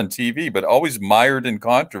and not on TV, but always mired in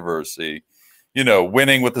controversy. You know,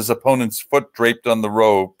 winning with his opponent's foot draped on the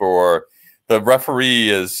rope, or the referee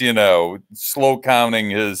is, you know, slow counting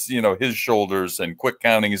his, you know, his shoulders and quick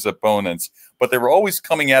counting his opponents. But they were always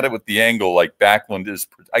coming at it with the angle like Backlund is,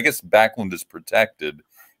 I guess Backlund is protected,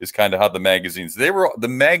 is kind of how the magazines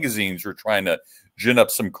were trying to gin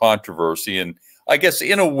up some controversy. And I guess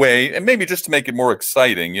in a way, and maybe just to make it more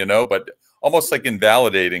exciting, you know, but almost like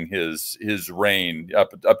invalidating his reign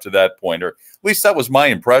up to that point, or at least that was my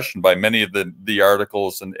impression by many of the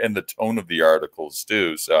articles and the tone of the articles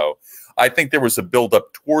too. So I think there was a build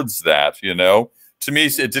up towards that, you know. To me,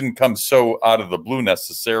 it didn't come so out of the blue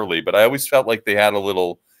necessarily, but I always felt like they had a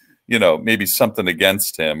little, you know, maybe something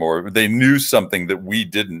against him, or they knew something that we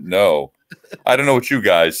didn't know. I don't know what you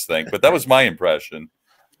guys think, but that was my impression.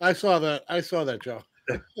 I saw that, Joe.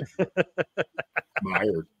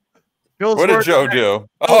 Mired. What did Joe do?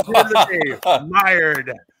 Oh.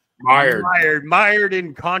 Mired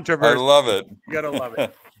in controversy. I love it. You gotta love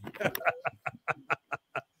it.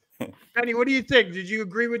 Penny, what do you think? Did you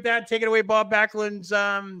agree with that? Taking away Bob Backlund's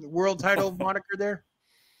world title moniker there?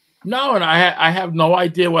 No, and I have no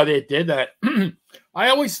idea why they did that. I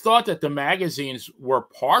always thought that the magazines were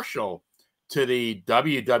partial to the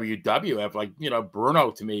WWF. Like, you know,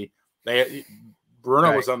 Bruno, to me,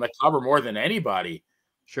 Bruno was on the cover more than anybody.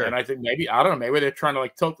 Sure. And I think maybe, I don't know, maybe they're trying to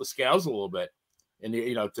like tilt the scales a little bit, and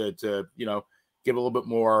you know, to you know, give a little bit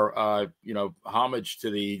more you know, homage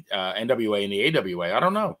to the NWA and the AWA. I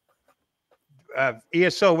don't know.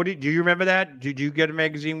 ESO, do you remember that? Did you get a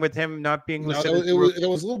magazine with him not being listed? No, it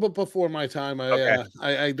was a little bit before my time.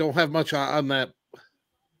 I don't have much on that.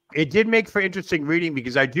 It did make for interesting reading,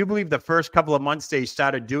 because I do believe the first couple of months they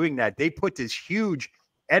started doing that, they put this huge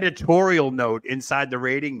editorial note inside the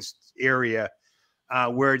ratings area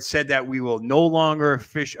where it said that we will no longer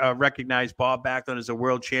recognize Bob Backlund as a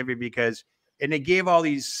world champion because, and they gave all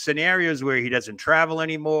these scenarios where he doesn't travel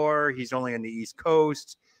anymore. He's only on the East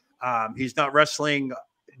Coast. He's not wrestling.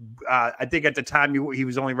 I think at the time he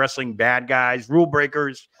was only wrestling bad guys, rule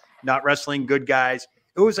breakers, not wrestling good guys.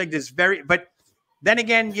 It was like this but then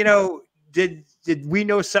again, you know, did we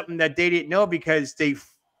know something that they didn't know? Because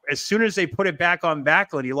as soon as they put it back on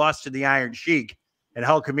Backlund, he lost to the Iron Sheik, and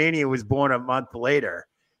Hulkamania was born a month later.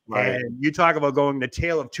 Right. And you talk about going the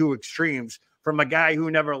tale of two extremes, from a guy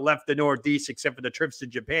who never left the Northeast except for the trips to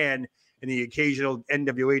Japan and the occasional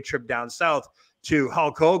NWA trip down south, to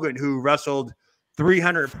Hulk Hogan, who wrestled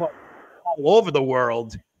 300 all over the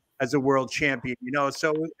world as a world champion. You know,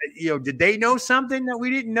 so, you know, did they know something that we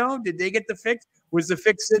didn't know? Did they get the fix? Was the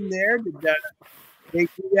fix in there? Did they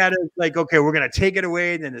do that as like, okay, we're going to take it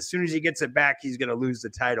away, and then as soon as he gets it back, he's going to lose the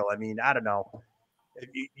title? I mean, I don't know.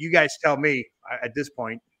 You guys tell me at this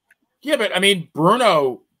point. Yeah, but I mean,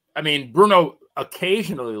 Bruno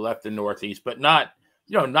occasionally left the Northeast, but not,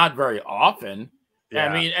 you know, not very often. Yeah.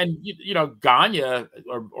 I mean, and you know, Gagne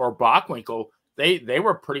or Bockwinkel, they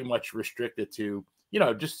were pretty much restricted to, you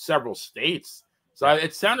know, just several states. So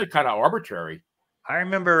it sounded kind of arbitrary. I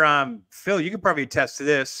remember, Phil, you could probably attest to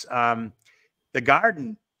this. The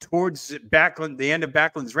Garden, towards Backlund, the end of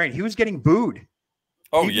Backlund's reign, he was getting booed.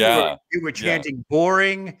 Oh, yeah. People were chanting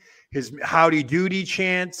boring, his howdy doody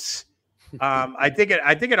chants. I think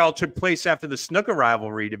it all took place after the snooker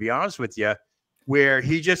rivalry, to be honest with you, where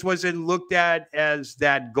he just wasn't looked at as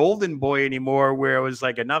that golden boy anymore, where it was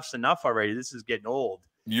like, enough's enough already. This is getting old.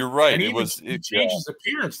 You're right. And he changed his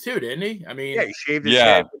appearance too, didn't he? I mean, yeah, he shaved his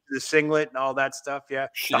head with the singlet and all that stuff. Yeah.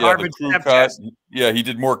 The Harvard step test. Yeah, he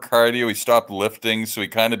did more cardio. He stopped lifting, so he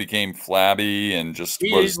kind of became flabby and just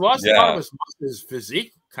he lost a lot of his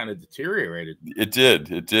physique. Kind of deteriorated. It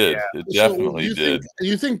did. It definitely did. Do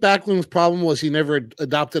you think Backlund's problem was he never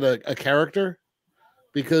adopted a character?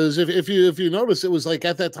 Because if you notice, it was like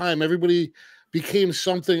at that time everybody became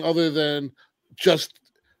something other than just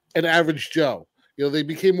an average Joe. You know, they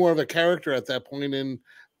became more of a character at that point, and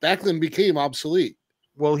Backlund became obsolete.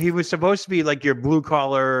 Well, he was supposed to be like your blue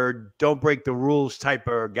collar, don't break the rules type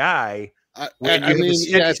of guy. I mean,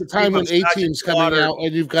 at the time when A-Team's coming out,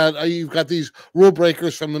 and you've got these rule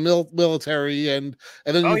breakers from the military, and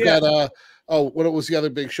then you've got what was the other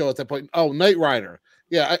big show at that point? Oh, Knight Rider.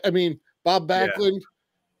 Yeah, I mean, Bob Backlund,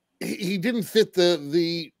 he didn't fit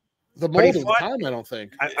the the mold of the time, I don't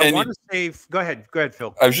think. I want to say, go ahead,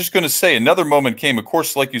 Phil. I was just going to say another moment came. Of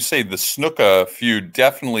course, like you say, the Snuka feud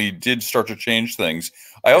definitely did start to change things.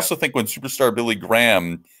 I also think when superstar Billy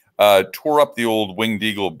Graham tore up the old Winged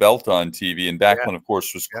Eagle belt on TV, and Backlund, of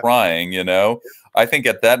course, was crying. You know, I think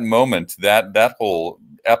at that moment that whole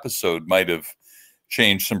episode might have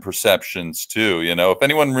changed some perceptions too. You know, if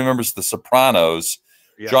anyone remembers The Sopranos,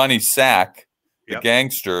 Johnny Sack, the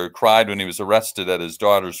gangster, cried when he was arrested at his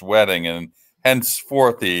daughter's wedding, and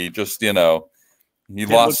henceforth he just, you know, he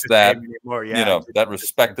lost that, you know, that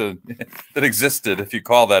respect that existed, if you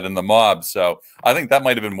call that, in the mob. So I think that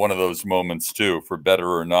might have been one of those moments too, for better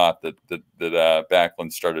or not, that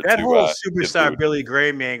Backlund started that to whole superstar Billy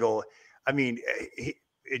Graham angle. I mean,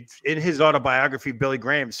 in his autobiography, Billy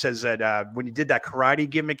Graham says that when he did that karate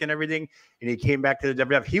gimmick and everything, and he came back to the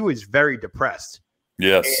WWF, he was very depressed.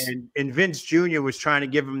 Yes. And Vince Jr. was trying to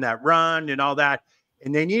give him that run and all that.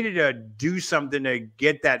 And they needed to do something to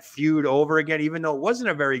get that feud over again, even though it wasn't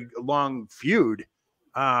a very long feud.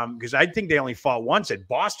 Because I think they only fought once at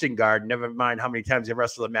Boston Garden, never mind how many times they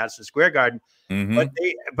wrestled at Madison Square Garden.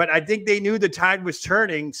 But I think they knew the tide was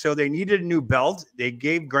turning, so they needed a new belt. They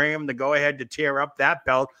gave Graham the go-ahead to tear up that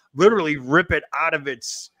belt, literally rip it out of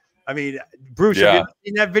its. I mean, Bruce, have you ever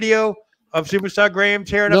seen that video of Superstar Graham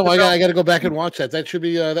tearing up? No, I got to go back and watch that. That should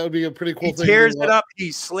be that would be a pretty cool thing. He tears it up.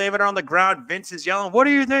 He's slamming it on the ground. Vince is yelling, "What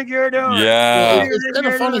do you think you're doing?" Yeah, it's kind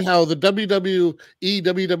of funny how the WWE,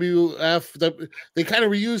 WWF, they kind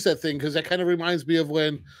of reuse that thing, because that kind of reminds me of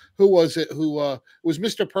when was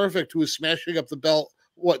Mr. Perfect, who was smashing up the belt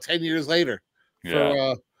 10 years later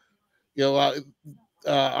for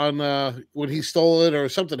on when he stole it or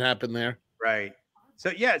something happened there. Right.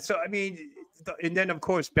 So I mean. And then, of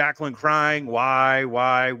course, Backlund crying,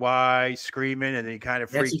 why, screaming, and then he kind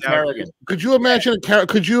of freaked out. Could you imagine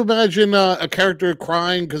a character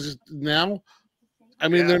crying? Because now, I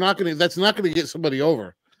mean, they're not going to. That's not going to get somebody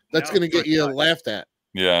over. That's going to get you laughed at.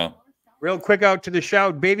 Yeah. Real quick out to the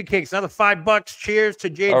shout, Baby Cakes, another $5. Cheers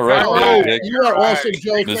to Jade. All right, oh, you are awesome,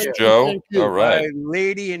 Joe. Miss Joe. All right,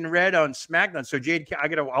 Lady in Red on SmackDown. So Jade,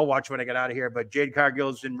 I'll watch when I get out of here. But Jade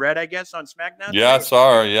Cargill's in red, I guess, on SmackDown. Yeah,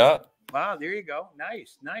 sorry, yeah. Wow, there you go.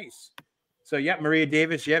 Nice. So Maria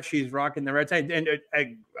Davis, she's rocking the red tie. And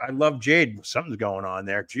I love Jade. Something's going on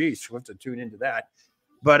there. Geez, we'll have to tune into that.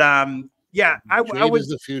 But I was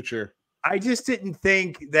the future. I just didn't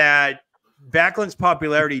think that Backlund's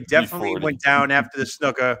popularity definitely went down after the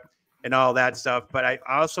Snuka and all that stuff. But I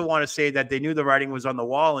also want to say that they knew the writing was on the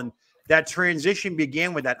wall, and that transition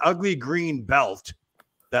began with that ugly green belt.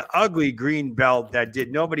 The ugly green belt that did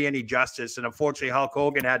nobody any justice, and unfortunately Hulk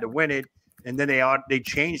Hogan had to win it, and then they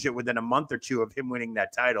changed it within a month or two of him winning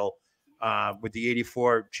that title with the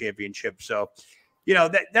 '84 championship. So, you know,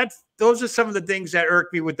 those are some of the things that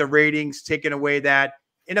irked me with the ratings, taking away that.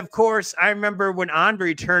 And of course, I remember when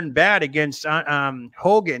Andre turned bad against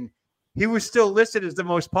Hogan, he was still listed as the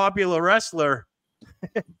most popular wrestler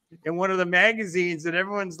in one of the magazines, and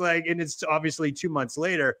everyone's like, and it's obviously 2 months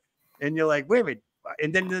later, and you're like, wait a minute.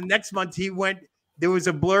 And then the next month there was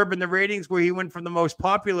a blurb in the ratings where he went from the most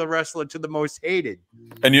popular wrestler to the most hated.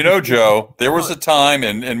 And you know, Joe, there was a time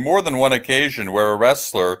and more than one occasion where a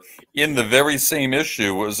wrestler in the very same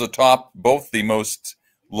issue was atop both the most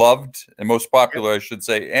loved and most popular, I should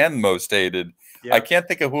say, and most hated. I can't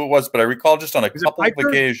think of who it was, but I recall just on a couple of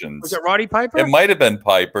occasions. Was it Roddy Piper? It might have been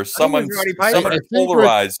Piper. Someone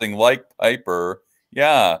polarizing like Piper.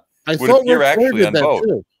 Yeah. I thought appear actually on both.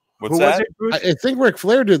 Too. What's that? I think Ric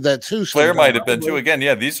Flair did that too. Flair might have been too. Again,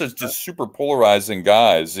 these are just super polarizing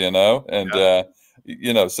guys, you know, and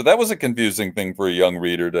you know, so that was a confusing thing for a young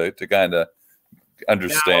reader to kind of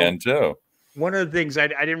understand too. One of the things I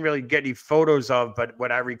didn't really get any photos of, but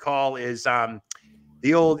what I recall is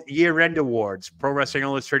the old year-end awards, Pro Wrestling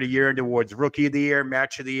Illustrated year-end awards, Rookie of the Year,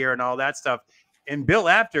 Match of the Year, and all that stuff. And Bill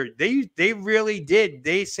Apter, they really did.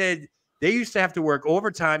 They said they used to have to work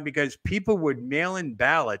overtime because people would mail in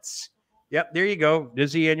ballots. Yep, there you go.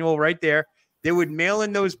 There's the annual right there. They would mail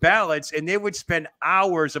in those ballots, and they would spend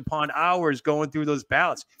hours upon hours going through those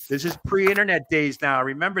ballots. This is pre-internet days now.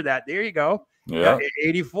 Remember that. There you go. Yeah.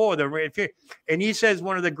 84. And he says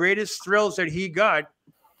one of the greatest thrills that he got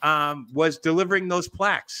was delivering those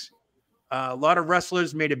plaques. A lot of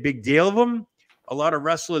wrestlers made a big deal of them. A lot of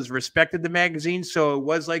wrestlers respected the magazine, so it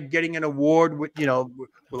was like getting an award. With, you know,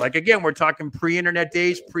 like again, we're talking pre-internet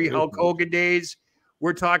days, pre-Hulk Hogan days.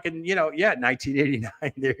 We're talking, 1989.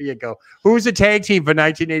 There you go. Who was the tag team for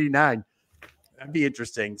 1989? That'd be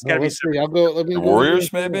interesting. It's got to be. The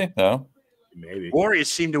Warriors, maybe? No. Maybe. Warriors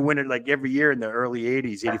seem to win it like every year in the early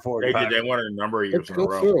 80s, 84. They did. They won it a number of years in a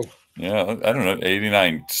row. Yeah, I don't know.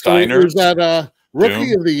 89. So Steiner. we've got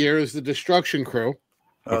Rookie of the Year is the Destruction Crew.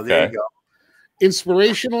 Oh, there you go.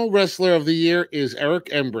 Inspirational Wrestler of the Year is Eric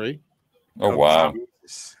Embry. Oh, wow.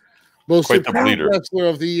 Most Quite the Improved bleeder. Wrestler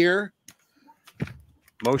of the Year,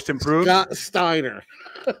 Most Improved? Scott Steiner.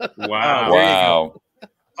 Wow. Wow.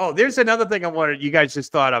 Oh, there's another thing I wanted. You guys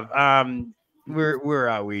just thought of. Where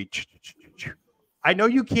are we? I know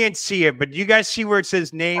you can't see it, but do you guys see where it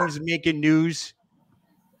says names making news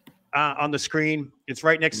on the screen? It's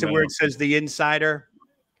right next to where it says the Insider,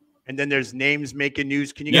 and then there's names making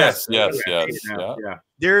news. Can you guys? Yes. Yeah.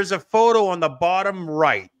 There's a photo on the bottom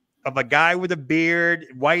right of a guy with a beard,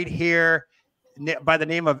 white hair, by the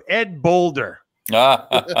name of Ed Boulder. Oh,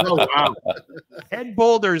 wow. Ed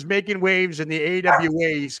Boulder is making waves in the AWA.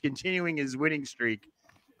 He's continuing his winning streak.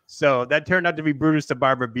 So that turned out to be Brutus the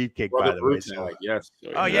Barber Beefcake, by the way. So. Yes.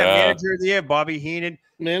 Oh, yeah. Manager of the Year, Bobby Heenan.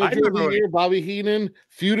 Manager of the Year, Bobby Heenan.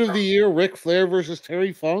 Feud of the Year, Ric Flair versus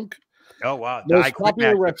Terry Funk. Oh, wow. Most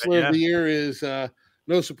popular wrestler of the year is,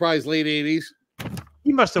 no surprise, late 80s.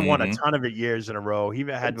 He must have won a ton of it years in a row. He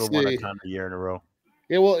had to have won a ton of year in a row.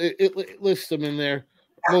 Yeah, well, it lists them in there.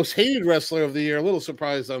 Most hated wrestler of the year. A little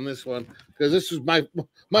surprised on this one because this was my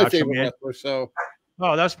favorite wrestler. So,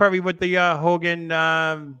 oh, that's probably what the Hogan,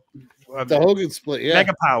 the Hogan split, yeah,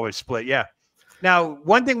 Mega Power split, yeah. Now,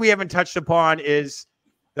 one thing we haven't touched upon is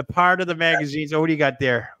the part of the magazines. Oh, what do you got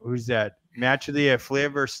there? Who's that? Match of the year, Flair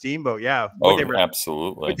versus Steamboat. Yeah.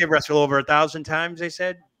 Absolutely. Would they wrestle over 1,000 times? They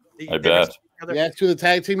said. I bet. Yeah, who the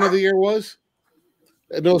tag team of the year was.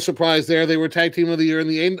 No surprise there. They were tag team of the year in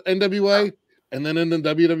the NWA and then in the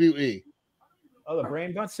WWE. Oh, the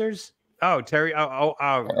Brain Busters. Oh, Terry.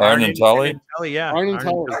 Arn and Tully. Yeah. Arn and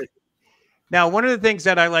Tully. Now, one of the things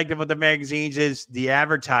that I liked about the magazines is the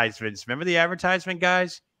advertisements. Remember the advertisement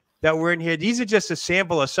guys that were in here? These are just a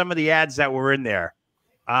sample of some of the ads that were in there.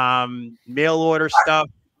 Mail order stuff.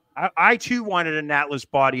 I too wanted an Atlas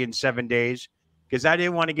body in 7 days because I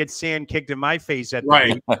didn't want to get sand kicked in my face at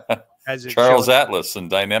the as Charles Atlas and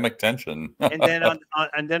Dynamic Tension.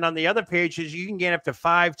 And then on the other pages, you can get up to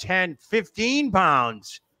 5, 10, 15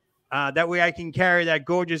 pounds. That way I can carry that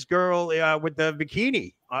gorgeous girl with the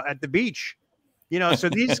bikini at the beach. You know, so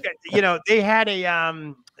these guys, you know, they had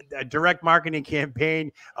a direct marketing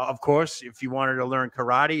campaign. Of course, if you wanted to learn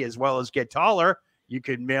karate as well as get taller, you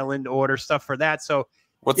could mail in to order stuff for that. So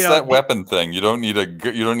what's that weapon thing? You don't need a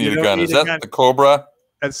gun. Is that the Cobra?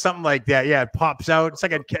 It's something like that. Yeah, it pops out. It's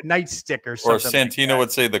like a nightstick or something. Or Santino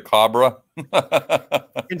would say the Cobra.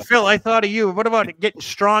 And Phil, I thought of you. What about getting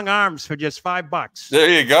strong arms for just $5? There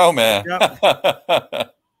you go, man.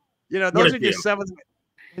 Yep. You know, those are just some of them.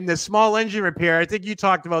 In the small engine repair, I think you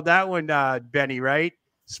talked about that one, Benny, right?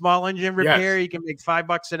 Small engine repair, you can make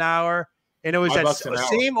 $5 an hour. And it was that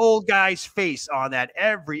same old guy's face on that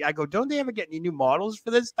I go, don't they ever get any new models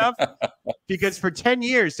for this stuff? Because for 10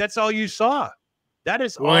 years, that's all you saw. That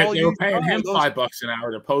is all you were paying him $5 an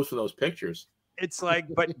hour to post for those pictures. It's like,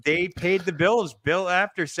 but they paid the bills. Bill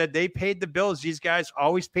After said they paid the bills. These guys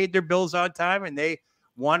always paid their bills on time, and they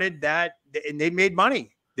wanted that, and they made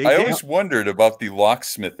money. I always wondered about the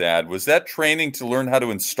locksmith ad. Was that training to learn how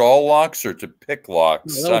to install locks or to pick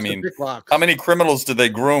locks? No, I mean, how many criminals did they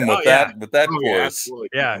groom with that course?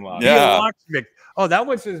 Yeah. Locksmith. Oh, that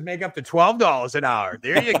one says make up to $12 an hour.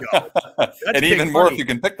 There you go. And even more if you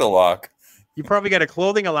can pick the lock. You probably got a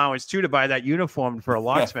clothing allowance too to buy that uniform for a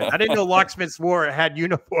locksmith. I didn't know locksmiths had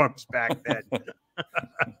uniforms back then.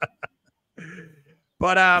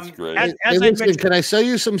 But as I mentioned, can I sell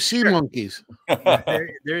you some sea monkeys? There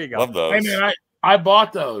you go. Love those. Hey man, I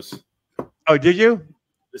bought those. Oh, did you?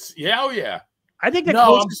 Yeah, oh yeah. I think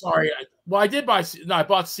I'm sorry. I did buy. No, I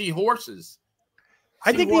bought seahorses.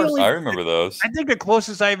 I think I remember those. I think the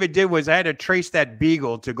closest I ever did was I had to trace that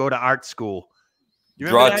beagle to go to art school.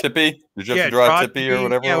 Draw a tippy? Did you have to draw a tippy or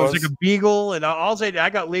whatever? Yeah, it was like a beagle, and I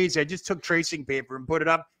got lazy. I just took tracing paper and put it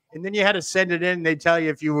up, and then you had to send it in. And they tell you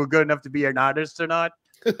if you were good enough to be an artist or not.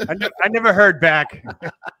 I never heard back.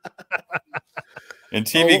 In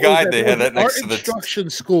TV Guide, they had that next to the instruction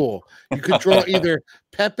school. You could draw either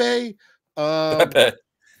Pepe,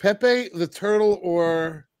 the turtle,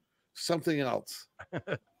 or something else. All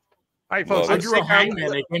right, folks. I drew a hangman.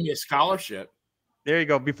 They gave me a scholarship. There you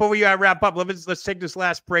go. Before we wrap up, let's take this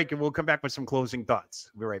last break, and we'll come back with some closing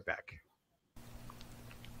thoughts. We'll be right back.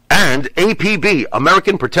 And APB,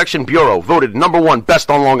 American Protection Bureau, voted #1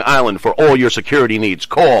 best on Long Island for all your security needs.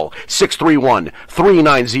 Call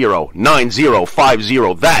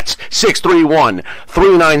 631-390-9050. That's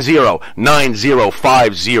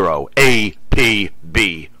 631-390-9050.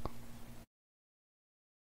 APB.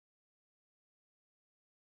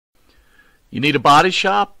 You need a body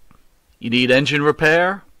shop? You need engine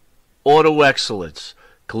repair? Auto Excellence,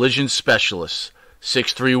 Collision Specialists,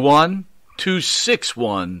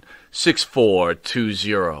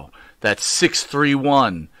 631-261-6420. That's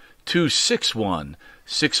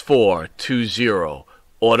 631-261-6420.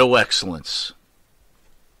 Auto Excellence.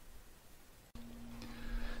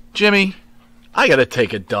 Jimmy, I gotta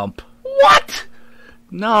take a dump. What?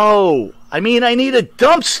 No, I mean I need a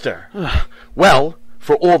dumpster. Well,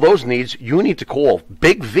 for all those needs, you need to call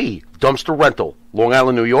Big V Dumpster Rental, Long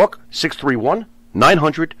Island, New York,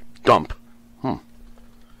 631-900-DUMP.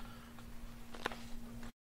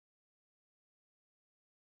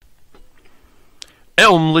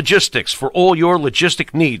 Elm Logistics, for all your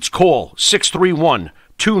logistic needs, call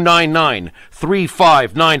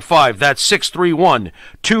 631-299-3595. That's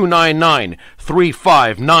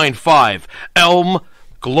 631-299-3595. Elm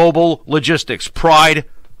Global Logistics, pride,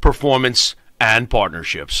 performance, and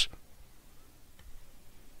partnerships.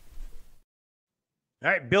 All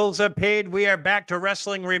right, bills are paid. We are back to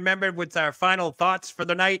Wrestling Remembered with our final thoughts for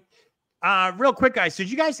the night. Real quick, guys, did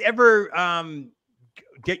you guys ever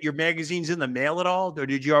get your magazines in the mail at all, or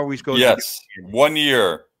did you always go? Yes, 1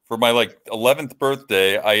 year for my 11th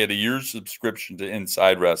birthday. I had a year's subscription to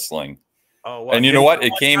Inside Wrestling. Oh, well, and you know what?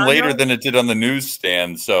 It came later than it did on the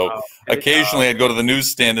newsstand. So occasionally I'd go to the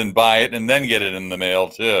newsstand and buy it and then get it in the mail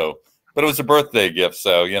too. But it was a birthday gift,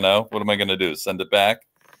 so what am I going to do? Send it back?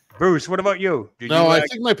 Bruce, what about you? I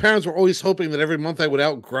think my parents were always hoping that every month I would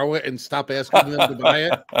outgrow it and stop asking them to buy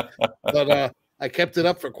it. But I kept it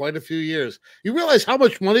up for quite a few years. You realize how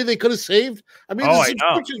much money they could have saved? I mean, the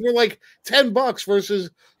subscriptions were like $10 versus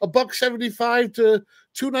 $1.75 to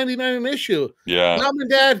 $2.99 an issue. Yeah. Mom and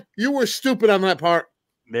Dad, you were stupid on that part.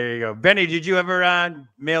 There you go. Benny, did you ever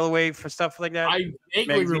mail away for stuff like that? I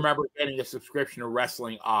vaguely remember getting a subscription to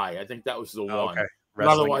Wrestling Eye. I think that was the one. Okay. But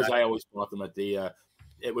otherwise, I always bought them at the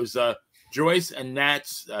it was Joyce and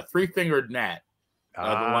Nat's Three-Fingered Nat, the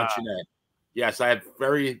luncheonette. Yes, I have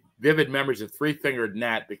very vivid memories of Three-Fingered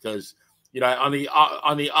Nat because, on the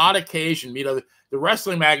odd occasion, the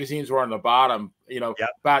wrestling magazines were on the bottom,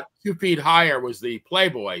 about 2 feet higher was the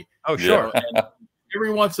Playboy. Oh, sure. And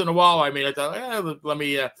every once in a while, I thought, let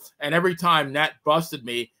me, and every time Nat busted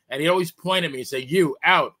me, and he'd always point at me and say, "You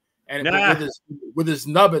out," and with his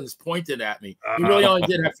nubbins pointed at me. He really only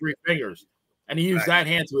did have 3 fingers, and he used that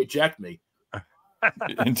hand to eject me.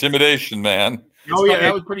 Intimidation, man. Oh yeah,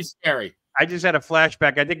 that was pretty scary. I just had a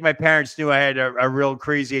flashback. I think my parents knew I had a real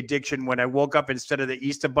crazy addiction. When I woke up, instead of the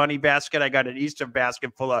Easter Bunny basket, I got an Easter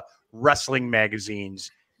basket full of wrestling magazines.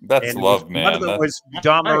 That's love, man. One of them was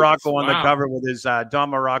Don Morocco on the cover with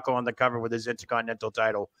his Intercontinental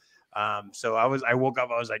title. So I woke up,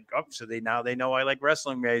 I was like, oh, so they know I like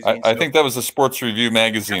wrestling magazines. I think that was a Sports Review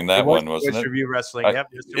magazine. That one wasn't Sports it? Review Wrestling. Yep,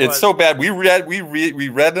 it's so bad. We read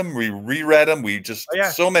them. We reread them. We just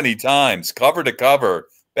so many times, cover to cover,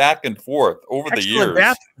 back and forth over the years.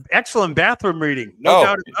 Excellent bathroom reading. No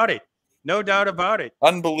doubt about it. No doubt about it.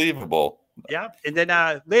 Unbelievable. Yeah. And then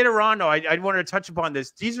later on, though, I wanted to touch upon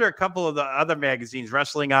this. These are a couple of the other magazines,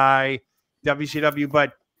 Wrestling Eye, WCW,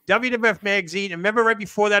 but WWF Magazine. Remember right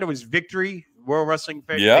before that, it was Victory, World Wrestling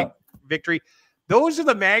Victory. Those are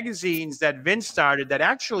the magazines that Vince started that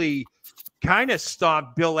actually kind of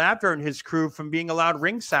stopped Bill Apter and his crew from being allowed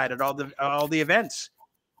ringside at all the events.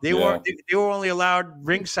 They were only allowed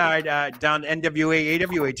ringside down NWA,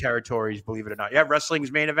 AWA territories, believe it or not. Yeah,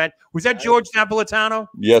 Wrestling's Main Event. Was that George Napolitano?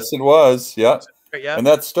 Yes, it was. Yeah. Yeah. And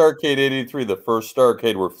that's Starrcade 83, the first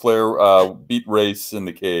Starrcade where Flair beat Race in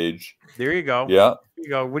the cage. There you go. Yeah. There you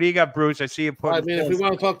go. What do you got, Bruce? I see you putting. I mean, if we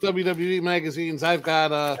want to talk WWE magazines, I've got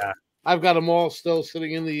them all still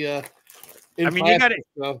sitting in the. You got it.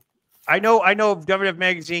 So. I know WWF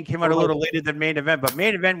Magazine came out a little later than Main Event, but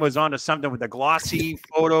Main Event was on to something with the glossy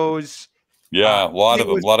photos. Yeah, a lot of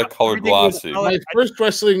them, a lot of colored glossy. My first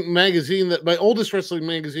wrestling magazine, my oldest wrestling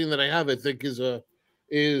magazine that I have, I think, is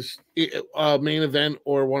Main Event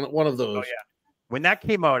or one of those. Oh yeah. When that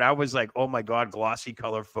came out, I was like, "Oh my god, glossy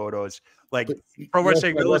color photos!" Like Pro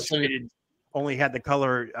Wrestling Illustrated only had the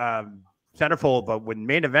color centerfold, but when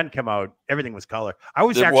Main Event came out, everything was color.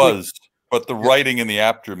 But the writing in the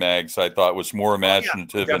Apter mags, I thought, was more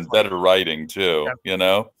imaginative and better writing too.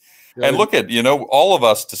 Yeah. And look at all of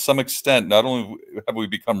us to some extent. Not only have we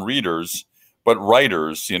become readers, but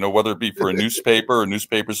writers. Whether it be for a newspaper or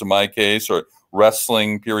newspapers in my case, or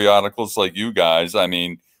wrestling periodicals like you guys. I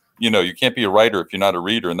mean. You can't be a writer if you're not a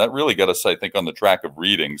reader. And that really got us, I think, on the track of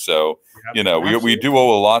reading. So, we do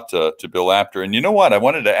owe a lot to Bill Apter. And you know what? I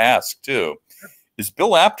wanted to ask, too. Is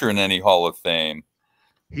Bill Apter in any Hall of Fame?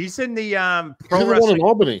 He's in the Pro Wrestling. In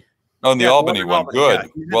Albany. Oh, and the Albany one, Albany, good. yeah,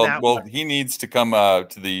 he's in that Well, one. he needs to come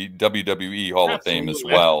to the WWE Hall of Fame as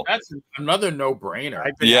Absolutely. well. That's another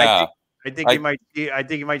no-brainer. Yeah. I think you might see. I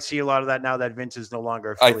think you might see a lot of that now that Vince is no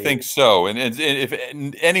longer I affiliated. think so, and if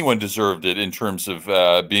anyone deserved it in terms of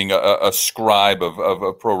being a scribe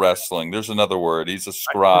of pro wrestling, there's another word. He's a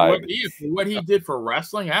scribe. What he did for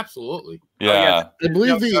wrestling, absolutely. Yeah, I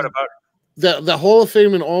believe the Hall of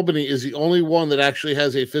Fame in Albany is the only one that actually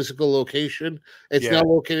has a physical location. It's now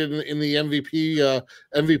located in the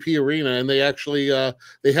MVP arena, and they actually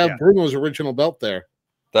they have Bruno's original belt there.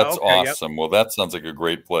 That's awesome. Yep. Well, that sounds like a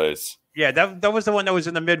great place. Yeah, that was the one that was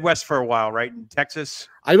in the Midwest for a while, right? In Texas.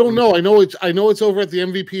 I don't know. I know it's over at the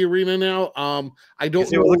MVP arena now. I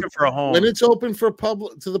don't know looking for a home when it's open for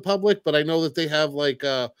the public, but I know that they have like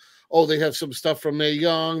they have some stuff from Mae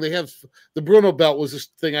Young. They have the Bruno belt was this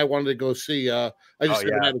thing I wanted to go see. I just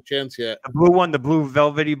haven't had a chance yet. The blue one, the blue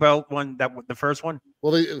velvety belt one, that the first one.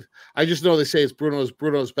 Well, I just know they say it's Bruno's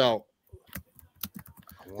belt.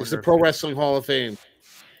 It's the Pro Wrestling Hall of Fame.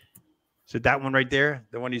 So that one right there,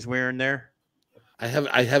 the one he's wearing there. I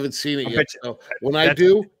haven't seen it yet. So when I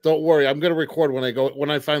do, don't worry. I'm going to record when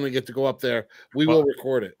I finally get to go up there. We will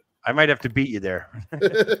record it. I might have to beat you there.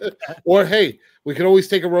 Or hey, we can always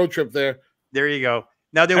take a road trip there. There you go.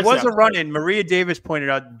 Now there was a run-in. Maria Davis pointed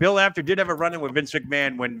out Bill Apter did have a run-in with Vince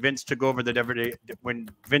McMahon when Vince took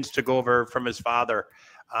over from his father,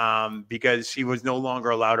 because he was no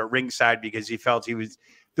longer allowed at ringside because he felt he was.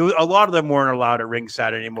 A lot of them weren't allowed at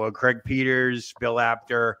ringside anymore. Craig Peters, Bill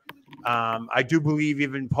Apter. I do believe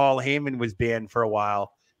even Paul Heyman was banned for a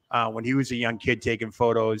while when he was a young kid taking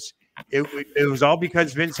photos. It was all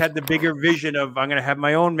because Vince had the bigger vision of I'm going to have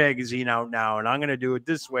my own magazine out now, and I'm going to do it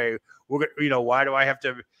this way. Why do I have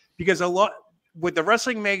to? Because a lot what the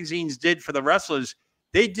wrestling magazines did for the wrestlers,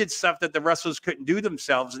 they did stuff that the wrestlers couldn't do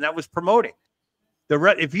themselves, and that was promoting.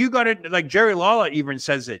 If you got it, like Jerry Lawler even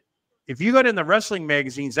says it. If you got in the wrestling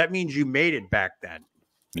magazines, that means you made it back then.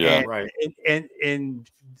 Yeah, right. And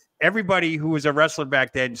everybody who was a wrestler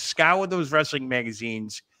back then scoured those wrestling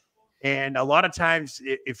magazines. And a lot of times,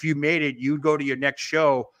 if you made it, you'd go to your next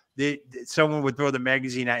show. Someone would throw the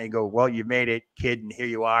magazine at you and go, "Well, you made it, kid, and here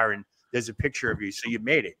you are, and there's a picture of you, so you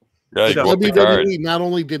made it." Yeah, so WWE not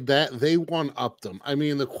only did that, they one-upped them. I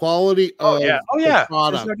mean, the quality of the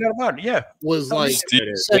product, there's no doubt about it. Yeah, was like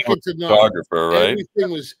second to none. Right? Everything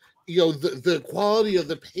was, the quality of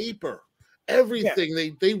the paper,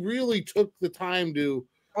 everything. They really took the time to.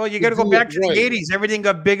 Well, you got to go back to the 80s. Everything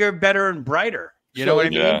got bigger, better, and brighter. You know what I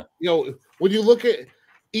mean? Yeah. When you look at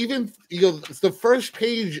even the first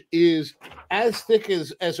page is as thick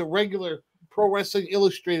as a regular Pro Wrestling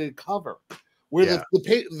Illustrated cover, where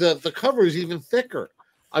the cover is even thicker.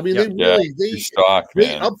 I mean, they upped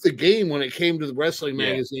the game when it came to the wrestling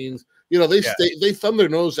magazines. They thumbed their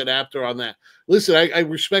nose at Apter on that. Listen, I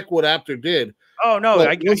respect what Apter did. Oh no!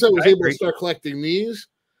 Once I was able to start collecting these,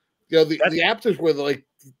 the Apters were like.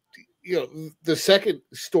 The second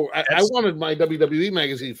store. I wanted my WWE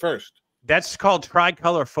magazine first. That's called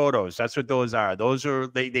tricolor photos. That's what those are. Those are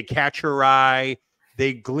they catch your eye.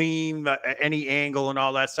 They gleam at any angle and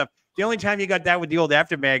all that stuff. The only time you got that with the old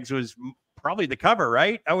After mags was probably the cover,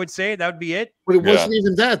 right? I would say that would be it. But it wasn't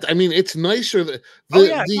even that. I mean, it's nicer.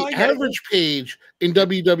 The average page in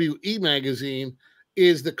WWE magazine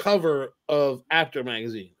is the cover of After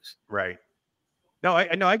magazines. Right. No,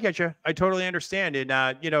 I get you. I totally understand. And,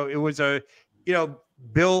 it was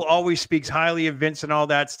Bill always speaks highly of Vince and all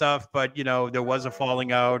that stuff, but, there was a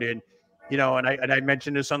falling out. And, and I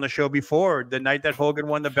mentioned this on the show before. The night that Hogan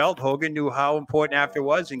won the belt, Hogan knew how important After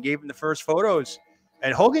was and gave him the first photos.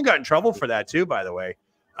 And Hogan got in trouble for that, too, by the way,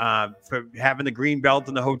 for having the green belt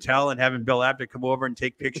in the hotel and having Bill Apter come over and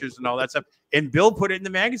take pictures and all that stuff. And Bill put it in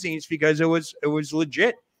the magazines because it was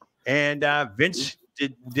legit. And Vince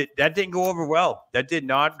that didn't go over well. That did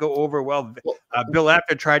not go over well. Bill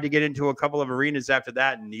Apter tried to get into a couple of arenas after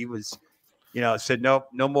that, and he was, said nope,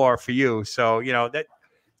 no more for you. So that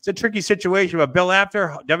it's a tricky situation. But Bill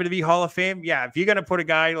Apter, WWE Hall of Fame, yeah. If you're gonna put a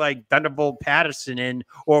guy like Thunderbolt Patterson in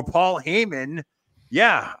or Paul Heyman,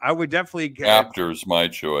 yeah, I would definitely. Apter's my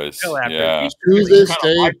choice. Bill Apter. Yeah. To this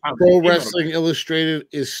day, Pro Wrestling Illustrated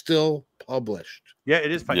is still published. Yeah,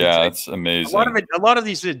 it is. Yeah, it's amazing. A lot of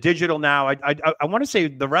these are digital now. I want to say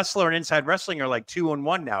the Wrestler and Inside Wrestling are like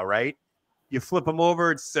 2-in-1 now, right? You flip them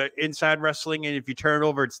over, it's the Inside Wrestling, and if you turn it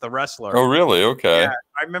over, it's the Wrestler. Oh, really? Okay. Yeah,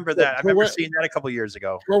 I remember that. I remember seeing that a couple of years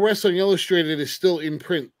ago. Pro Wrestling Illustrated is still in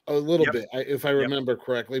print a little bit, if I remember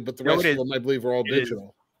correctly, but the rest of them, I believe, are all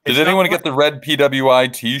digital. Did anyone get the red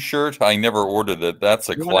PWI T-shirt? I never ordered it. That's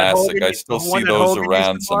a classic. I still see those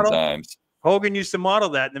around sometimes. Hogan used to model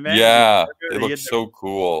that in the magazine. Yeah, they look so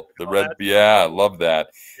cool. The red, yeah, I love that.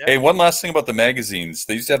 Yeah. Hey, one last thing about the magazines.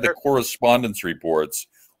 They used to have the Sure. correspondence reports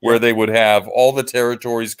where they would have all the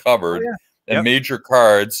territories covered and major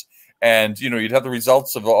cards. And, you know, you'd have the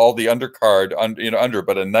results of all the undercard,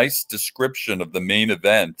 but a nice description of the main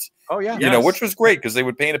event. Oh, yeah. You know, which was great because they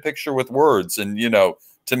would paint a picture with words. And, you know,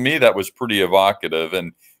 to me, that was pretty evocative.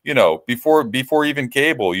 And, you know, before even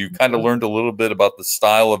cable, you kind of learned a little bit about the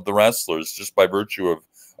style of the wrestlers just by virtue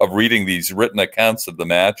of reading these written accounts of the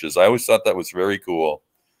matches. I always thought that was very cool.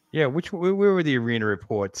 Yeah, where were the arena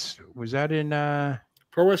reports? Was that in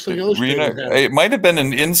Pro Wrestling Illustrated? It might have been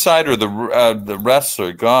an Insider, the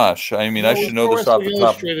wrestler. Gosh, I mean, I should know this off the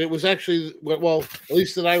top. It was actually, well, at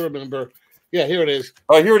least that I remember. Yeah, here it is.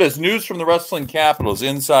 Oh, here it is. News from the Wrestling Capitals,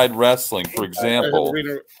 Inside Wrestling, for example.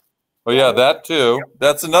 Oh, yeah, that too.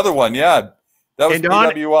 That's another one. Yeah, that was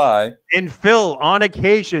PWI. And Phil, on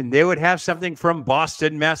occasion, they would have something from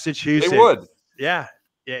Boston, Massachusetts. They would. Yeah.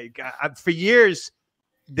 For years,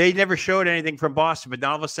 they never showed anything from Boston, but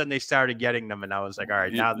now all of a sudden they started getting them, and I was like, all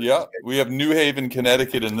right, now. We have New Haven,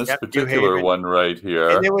 Connecticut in this particular one right here.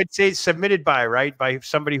 And they would say submitted by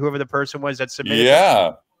somebody, whoever the person was that submitted.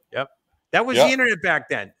 Yeah. Yep. That was the internet back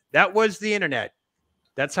then. That was the internet.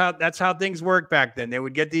 That's how things worked back then. They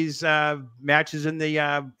would get these matches in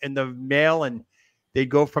the mail, and they'd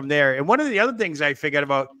go from there. And one of the other things I figured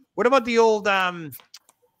about, what about the old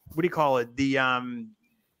what do you call it? The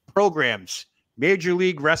programs, Major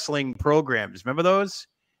League Wrestling programs. Remember those?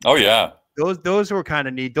 Oh yeah. Those were kind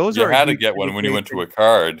of neat. Those you had to get one when you went to a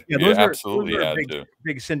card. Yeah, you absolutely had to.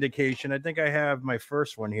 Big syndication. I think I have my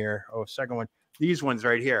first one here. Oh, second one. These ones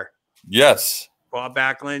right here. Yes. Bob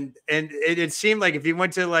Backlund. And it seemed like if you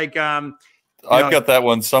went to like I've got that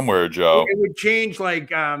one somewhere, Joe. It would change like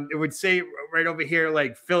it would say right over here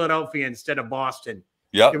like Philadelphia instead of Boston.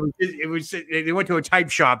 Yeah. It was they went to a type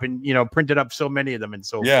shop and printed up so many of them and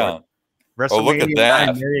so forth. Oh, look at that.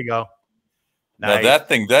 9, there you go. Nice. Now that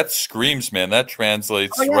thing that screams, man, that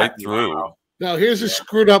translates right through. Wow. Now here's the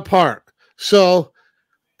screwed up part. So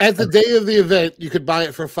at the day of the event, you could buy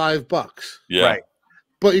it for $5. Yeah. Right.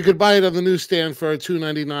 But you could buy it on the newsstand for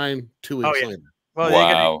 $2.99 2 weeks later. Well,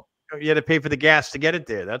 wow. You had to pay for the gas to get it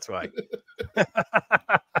there. That's why.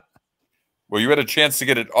 Well, you had a chance to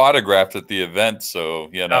get it autographed at the event, so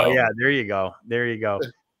you know. Oh yeah, there you go. There you go.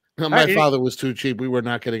 My father was too cheap. We were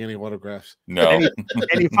not getting any autographs. No.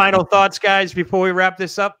 Any final thoughts, guys, before we wrap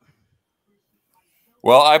this up?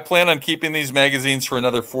 Well, I plan on keeping these magazines for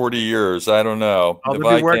another 40 years. I don't know if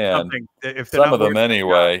I can. If some of them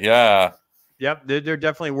anyway. Yeah. Yep, they're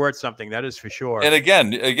definitely worth something. That is for sure. And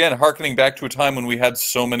again, harkening back to a time when we had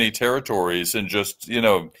so many territories and just, you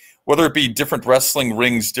know, whether it be different wrestling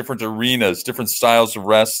rings, different arenas, different styles of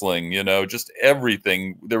wrestling, you know, just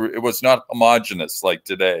everything. It was not homogenous like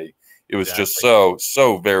today. It was just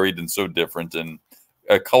so varied and so different and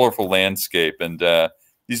a colorful landscape. And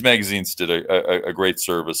these magazines did a great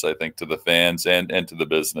service, I think, to the fans and to the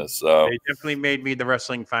business. So they definitely made me the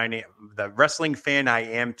wrestling fan I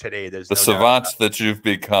am today. There's the savant that you've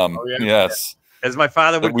become. Oh, yeah. Yes, as my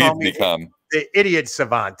father would call me, the idiot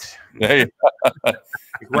savant. Hey.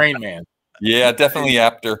 Rain Man. Yeah, definitely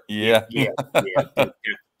after. Yeah,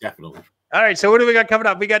 definitely. All right, so what do we got coming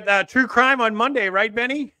up? We got True Crime on Monday, right,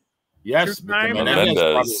 Benny? Yes, True Crime.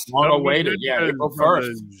 Long awaited. Yeah, April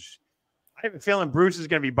 1st. I have a feeling Bruce is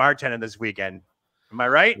going to be bartending this weekend. Am I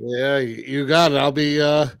right? Yeah, you got it. I'll be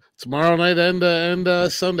tomorrow night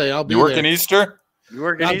and Sunday. I'll be. You working Easter? You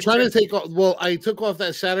working I'm Easter? trying to take off. Well, I took off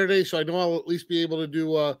that Saturday, so I know I'll at least be able to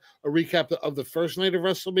do a recap of the first night of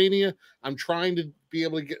WrestleMania. I'm trying to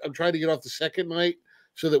get off the second night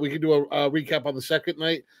so that we can do a recap on the second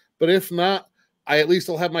night. But if not, I at least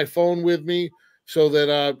will have my phone with me so that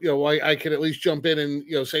I can at least jump in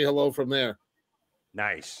and say hello from there.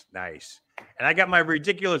 Nice. And I got my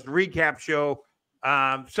ridiculous recap show.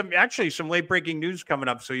 Some late breaking news coming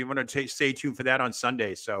up, so you want to stay tuned for that on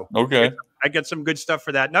Sunday. So okay, I got some good stuff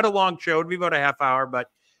for that. Not a long show; it'll be about a half hour, but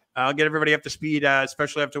I'll get everybody up to speed,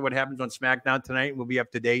 especially after what happens on SmackDown tonight. We'll be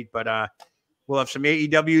up to date, but we'll have some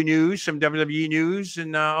AEW news, some WWE news,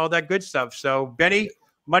 and all that good stuff. So, Benny,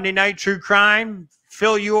 Monday night True Crime.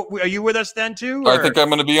 Phil, are you with us then too? Or? I think I'm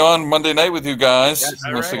going to be on Monday night with you guys, yes,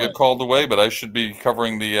 unless I get called away. But I should be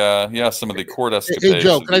covering the some of the court escapades. Hey,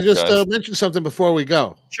 Joe, can I just mention something before we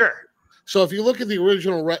go? Sure. So if you look at the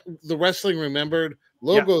original the Wrestling Remembered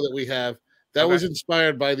logo that we have, that was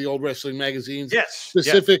inspired by the old wrestling magazines. Yes,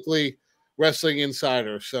 specifically Wrestling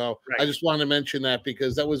Insider. So I just wanted to mention that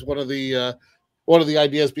because that was one of the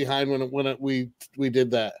ideas behind when we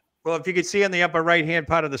did that. Well, if you could see on the upper right-hand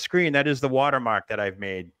part of the screen, that is the watermark that I've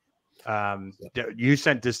made. You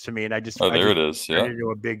sent this to me, and I just there it is. turned Yeah, it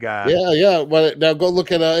into a big. Yeah. Well, now go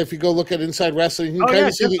look at if you go look at Inside Wrestling, you can kind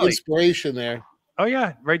of see the inspiration there. Oh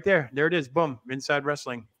yeah, right there. There it is. Boom. Inside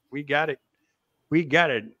Wrestling. We got it. We got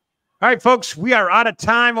it. All right, folks, we are out of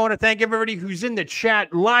time. I want to thank everybody who's in the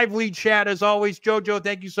chat, lively chat as always. Jojo,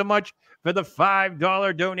 thank you so much for the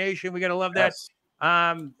 $5 donation. We got to love that.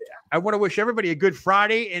 I want to wish everybody a good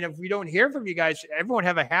Friday. And if we don't hear from you guys, everyone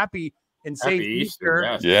have a happy and safe Easter.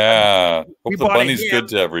 Yes. Yeah. Hope the bunny's good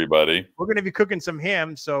to everybody. We're going to be cooking some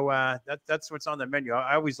ham. So that's what's on the menu.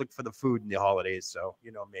 I always look for the food in the holidays. So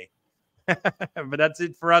you know me. But that's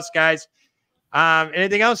it for us, guys.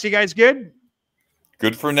 Anything else? You guys good?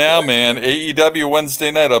 Good for now, man. AEW Wednesday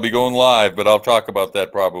night. I'll be going live, but I'll talk about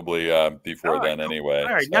that probably before then anyway.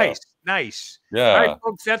 All right, so. Nice. Yeah. All right,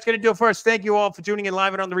 folks, that's going to do it for us. Thank you all for tuning in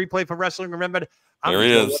live and on the replay for Wrestling Remembered. I'm there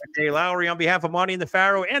he is. Jay Lowry on behalf of Monty and the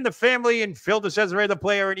Pharaoh and the family and Phil DeCesare, the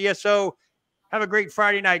player, and ESO. Have a great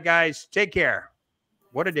Friday night, guys. Take care.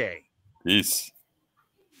 What a day. Peace.